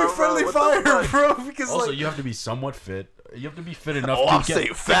talking about? It'd be friendly fire, bro. Because also, you have to be somewhat fit. You have to be fit enough to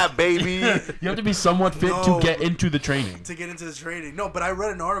get fat, baby. You have to be somewhat fit to get into the training. No, but I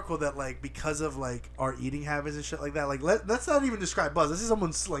read an article that like because of like our eating habits and shit like that, like let's not even describe Buzz. This is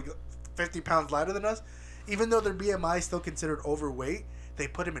someone's like 50 pounds lighter than us. Even though their BMI is still considered overweight, they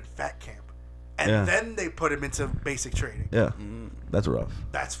put him in fat camp. And then they put him into basic training. Yeah. That's rough.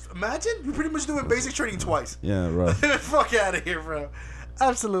 Imagine you're pretty much doing basic training twice. Yeah, rough. Fuck out of here, bro.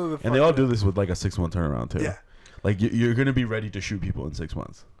 Absolutely. And they all do this with like a 6-month turnaround too. Yeah. Like you're gonna be ready to shoot people in 6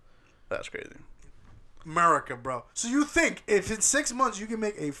 months. That's crazy. America, bro. So you think if in 6 months you can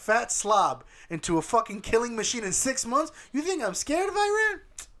make a fat slob into a fucking killing machine in 6 months, you think I'm scared of Iran?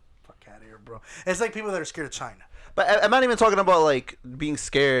 Fuck out of here, bro. It's like people that are scared of China. But I'm not even talking about like being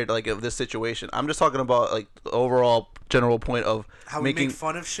scared like of this situation. I'm just talking about like the overall general point of How we make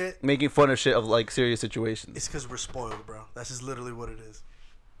fun of shit. making fun of shit of like serious situations. It's because we're spoiled, bro. That's just literally what it is.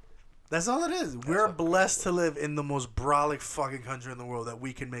 That's all it is. We're blessed to live in the most brolic fucking country in the world that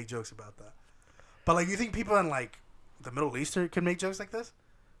we can make jokes about that. But like, you think people in like the Middle East can make jokes like this?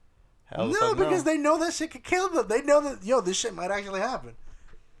 No, because they know that shit could kill them. They know that this shit might actually happen.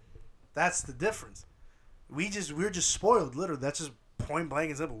 That's the difference. We're just spoiled, literally. That's just point blank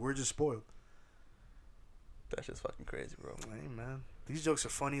and simple. We're just spoiled. That's just fucking crazy, bro. Hey, man. These jokes are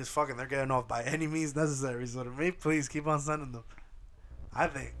funny as fuck, and they're getting off by any means necessary. So, to me, please keep on sending them. I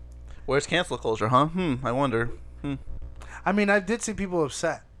think. Where's cancel culture, huh? I wonder. I mean, I did see people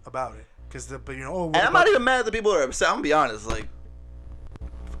upset about it. But you know, and I'm not even mad at the people who are upset. I'm gonna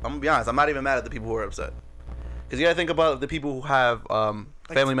be honest. I'm not even mad at the people who are upset. Because you gotta think about the people who have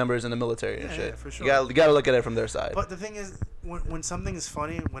family members in the military and shit. Yeah, for sure. You gotta look at it from their side. But the thing is, when something is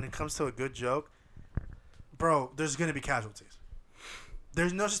funny, when it comes to a good joke, bro, there's gonna be casualties.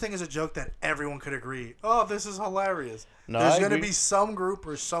 There's no such thing as a joke that everyone could agree. Oh, this is hilarious. No, there's gonna be some group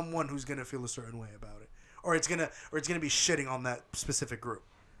or someone who's gonna feel a certain way about it, or it's gonna be shitting on that specific group.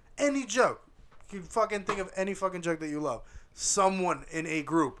 Any joke, you fucking think of any fucking joke that you love. Someone in a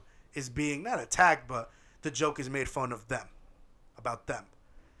group is being not attacked, but the joke is made fun of them, about them.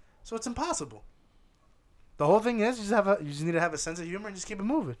 So it's impossible. The whole thing is you just need to have a sense of humor and just keep it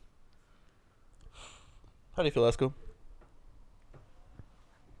moving. How do you feel, Esco?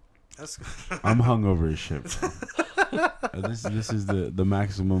 I'm hungover as shit. This is the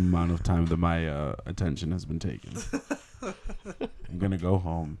maximum amount of time that my attention has been taken. I'm gonna go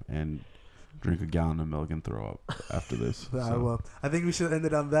home and drink a gallon of milk and throw up after this. Well, I think we should end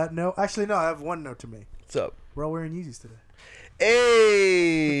it on that note. Actually, no, I have one note to make. What's up? We're all wearing Yeezys today.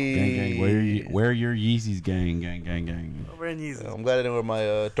 Hey! Gang. Wear your Yeezys, gang. We're wearing Yeezys. I'm glad I didn't wear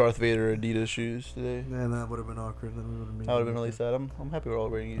my Darth Vader Adidas shoes today. Man, that would have been awkward. That would have been really sad. I'm happy we're all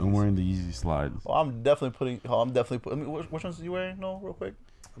wearing Yeezys. I'm wearing the Yeezy slides. Oh, I'm definitely putting. I mean, which ones are you wearing? No, real quick.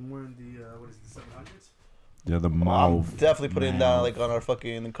 I'm wearing the what is it, the 700s? Yeah, the I'm mauve. definitely putting it down like on our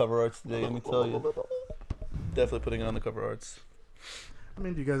fucking cover arts today. Let me tell you. Definitely putting it on the cover arts. I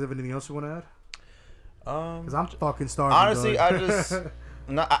mean, do you guys have anything else you want to add? Because I'm fucking starving. Honestly, I'm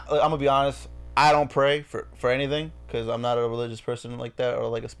gonna be honest. I don't pray for anything because I'm not a religious person like that or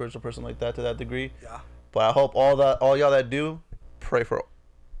like a spiritual person like that to that degree. Yeah. But I hope all y'all that do pray for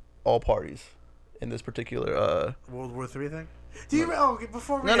all parties in this particular World War III thing. Do you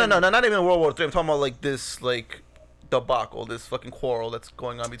before we No, not even World War III. I'm talking about like this like debacle, this fucking quarrel that's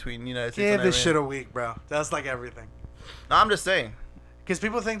going on between the United States and Iran. Give this shit a week, bro. That's like everything. No, I'm just saying. Because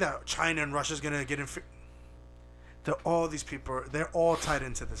people think that China and Russia's gonna get all these people. They're all tied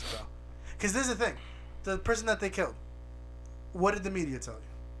into this, bro. Because this is the thing. The person that they killed. What did the media tell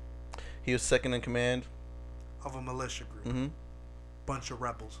you? He was second in command Of a militia group. Mm-hmm. Bunch of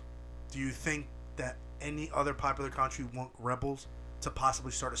rebels. Do you think that any other popular country want rebels to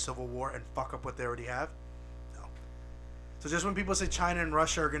possibly start a civil war and fuck up what they already have? No. So just when people say China and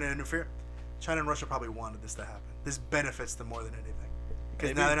Russia are going to interfere, China and Russia probably wanted this to happen. This benefits them more than anything.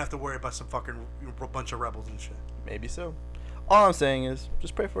 Because now they don't have to worry about some fucking bunch of rebels and shit. Maybe so. All I'm saying is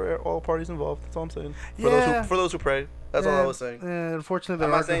just pray for all parties involved. That's all I'm saying. For those who pray. That's all I was saying. Yeah, unfortunately,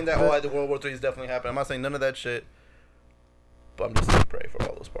 I'm not saying that the World War III is definitely happening. I'm not saying none of that shit. But I'm just saying pray for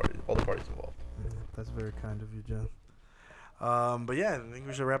all the parties involved. Yeah, that's very kind of you, John. But yeah, I think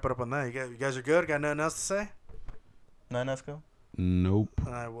we should wrap it up on that. You guys are good? Got nothing else to say? Nine Esco? Nope.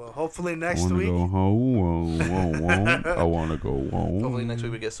 All right, well, hopefully next week. I want to go home. Hopefully next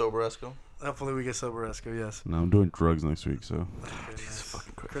week we get sober, Esco. Hopefully we get sober, Esco, yes. No, I'm doing drugs next week, so. Okay, nice.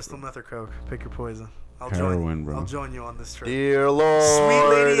 Crystal meth or coke. Pick your poison. Heroin, bro. I'll join you on this trip. Dear Lord. Sweet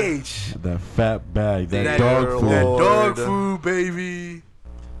Lady H. That fat bag. That Dear dog food. That Lord. dog food, baby.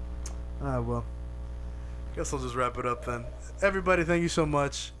 Well. Guess I'll just wrap it up then. Everybody, thank you so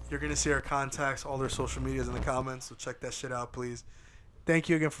much. You're going to see our contacts, all their social medias in the comments, so check that shit out, please. Thank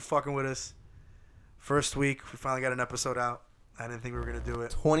you again for fucking with us. First week, we finally got an episode out. I didn't think we were going to do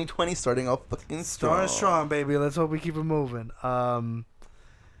it. 2020 starting off fucking strong. Starting strong, baby. Let's hope we keep it moving.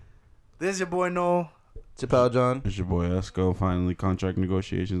 This is your boy Noel. It's your pal John. It's your boy Esco. Finally, contract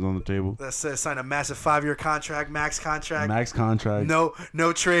negotiations on the table. That says sign a massive 5-year contract, max contract. Max contract.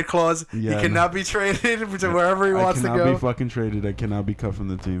 No trade clause. Yeah, he cannot be traded to wherever he wants to go. I cannot be fucking traded. I cannot be cut from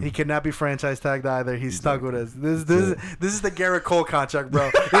the team. He cannot be franchise tagged either. He's stuck with us. This is the Garrett Cole contract, bro.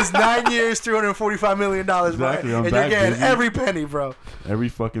 It's 9 years, $345 million, Exactly, bro. I'm And back, you're getting baby. every penny, bro. Every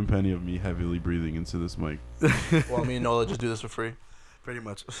fucking penny of me heavily breathing into this mic. Well, me and Nola just do this for free. Pretty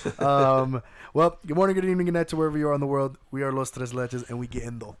much. Well, good morning, good evening, good night to wherever you are in the world. We are Los Tres Leches, and we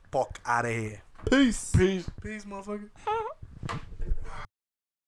getting the fuck out of here. Peace. Peace. Peace, motherfucker.